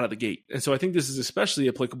get just out of the gate. And so I think this is especially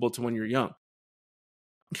applicable to when you're young,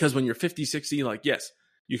 because when you're 50, 60, like, yes,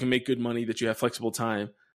 you can make good money, that you have flexible time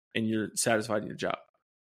and you're satisfied in your job.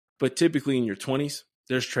 But typically in your 20s,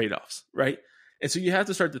 there's trade-offs, right? And so you have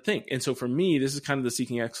to start to think. And so for me, this is kind of the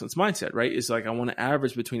seeking excellence mindset, right? It's like I want to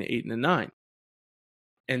average between an 8 and a 9.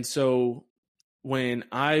 And so when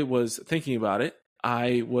I was thinking about it,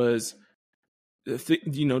 I was, I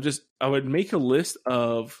would make a list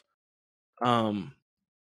of,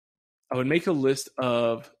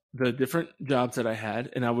 the different jobs that I had,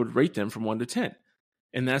 and I would rate them from 1 to 10.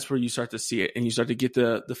 And that's where you start to see it, and you start to get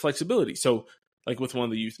the flexibility. So like with one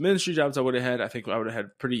of the youth ministry jobs I would have had, I think I would have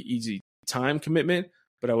had pretty easy time commitment,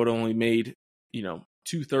 but I would have only made,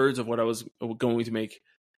 2/3 of what I was going to make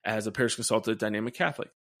as a parish consultant at Dynamic Catholic.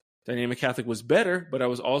 Dynamic Catholic was better, but I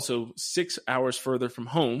was also 6 hours further from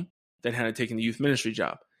home than had I taken the youth ministry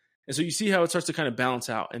job. And so you see how it starts to kind of balance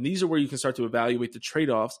out. And these are where you can start to evaluate the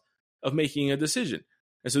trade-offs of making a decision.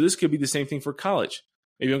 And so this could be the same thing for college.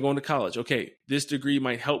 Maybe I'm going to college. Okay, this degree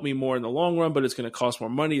might help me more in the long run, but it's going to cost more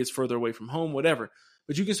money. It's further away from home, whatever.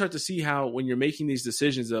 But you can start to see how when you're making these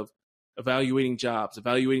decisions of evaluating jobs,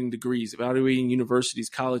 evaluating degrees, evaluating universities,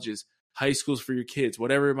 colleges, high schools for your kids,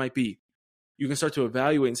 whatever it might be, you can start to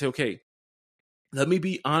evaluate and say, okay, let me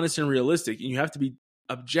be honest and realistic. And you have to be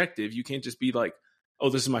objective. You can't just be like, oh,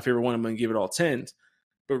 this is my favorite one, I'm going to give it all 10s.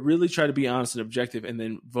 But really try to be honest and objective and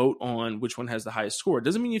then vote on which one has the highest score. It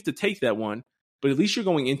doesn't mean you have to take that one, but at least you're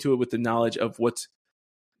going into it with the knowledge of what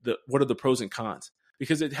are the pros and cons,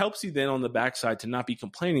 because it helps you then on the backside to not be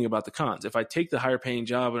complaining about the cons. If I take the higher paying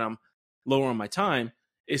job and I'm lower on my time,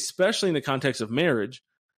 especially in the context of marriage,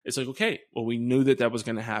 it's like, okay, well, we knew that was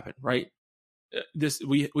going to happen, right?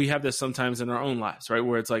 We have this sometimes in our own lives, right?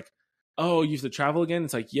 Where it's like, oh, you have to travel again.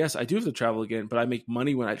 It's like, yes, I do have to travel again, but I make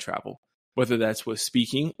money when I travel, whether that's with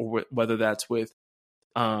speaking or whether that's with,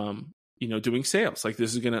 doing sales. Like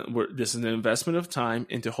this is an investment of time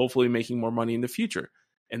into hopefully making more money in the future.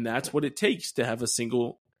 And that's what it takes to have a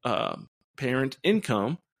single parent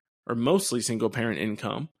income, or mostly single parent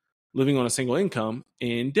income, living on a single income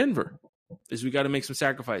in Denver. Is we got to make some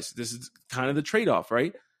sacrifices. This is kind of the trade-off,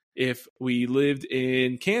 right? If we lived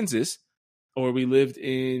in Kansas or we lived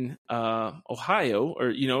in Ohio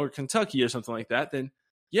or Kentucky or something like that, then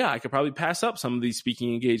yeah, I could probably pass up some of these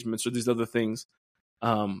speaking engagements or these other things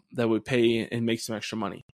that would pay and make some extra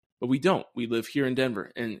money. But we don't. We live here in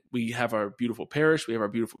Denver, and we have our beautiful parish, we have our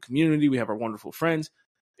beautiful community, we have our wonderful friends,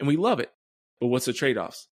 and we love it. But what's the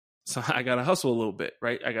trade-offs? So I got to hustle a little bit,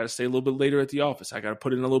 right? I got to stay a little bit later at the office. I got to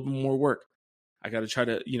put in a little bit more work. I got to try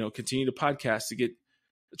to, continue to podcast to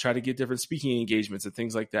try to get different speaking engagements and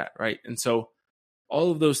things like that, right? And so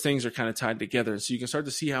all of those things are kind of tied together. So you can start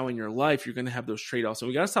to see how in your life you're going to have those trade-offs. And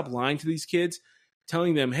we got to stop lying to these kids,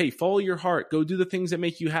 telling them, hey, follow your heart, go do the things that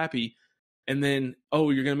make you happy. And then,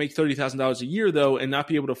 oh, you're going to make $30,000 a year though, and not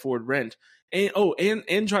be able to afford rent. And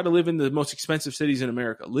try to live in the most expensive cities in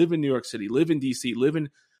America. Live in New York City, live in DC, live in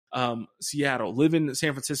Seattle, live in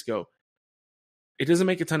San Francisco. It doesn't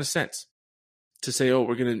make a ton of sense to say, oh,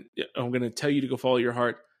 I'm going to tell you to go follow your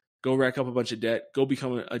heart, go rack up a bunch of debt, go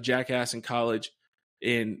become a jackass in college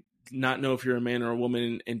and not know if you're a man or a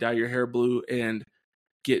woman and dye your hair blue and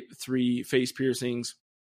get 3 face piercings,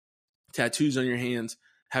 tattoos on your hands,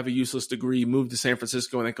 have a useless degree, move to San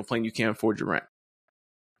Francisco, and then complain you can't afford your rent.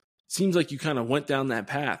 Seems like you kind of went down that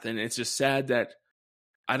path, and it's just sad that,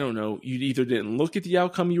 I don't know, you either didn't look at the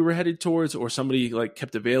outcome you were headed towards, or somebody like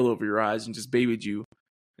kept a veil over your eyes and just babied you,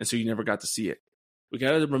 and so you never got to see it. We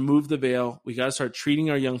got to remove the veil. We got to start treating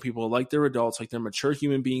our young people like they're adults, like they're mature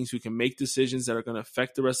human beings who can make decisions that are going to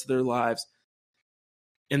affect the rest of their lives.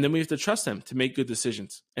 And then we have to trust them to make good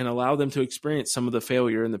decisions and allow them to experience some of the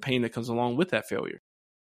failure and the pain that comes along with that failure.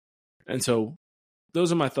 And so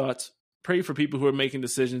those are my thoughts. Pray for people who are making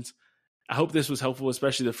decisions. I hope this was helpful,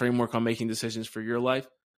 especially the framework on making decisions for your life.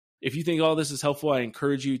 If you think all this is helpful, I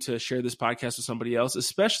encourage you to share this podcast with somebody else.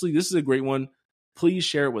 Especially, this is a great one. Please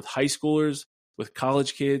share it with high schoolers, with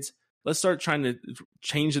college kids. Let's start trying to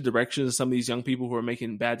change the direction of some of these young people who are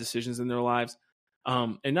making bad decisions in their lives.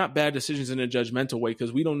 and not bad decisions in a judgmental way,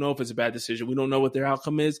 because we don't know if it's a bad decision. We don't know what their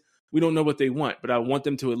outcome is. We don't know what they want, but I want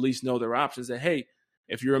them to at least know their options, that, hey,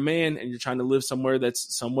 if you're a man and you're trying to live somewhere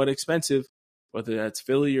that's somewhat expensive, whether that's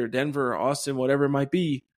Philly or Denver or Austin, whatever it might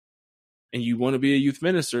be, and you want to be a youth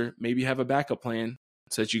minister, maybe have a backup plan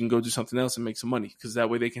so that you can go do something else and make some money, because that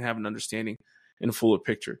way they can have an understanding and a fuller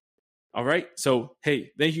picture. All right. So,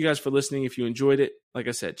 hey, thank you guys for listening. If you enjoyed it, like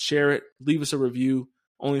I said, share it, leave us a review,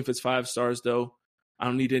 only if it's 5 stars though. I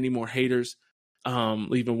don't need any more haters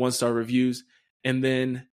leaving 1-star reviews. And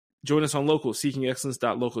then join us on Locals,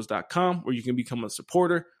 seekingexcellence.locals.com, where you can become a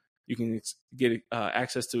supporter. You can get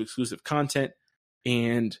access to exclusive content,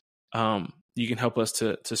 and you can help us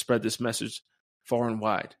to spread this message far and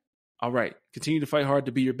wide. All right. Continue to fight hard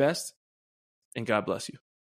to be your best, and God bless you.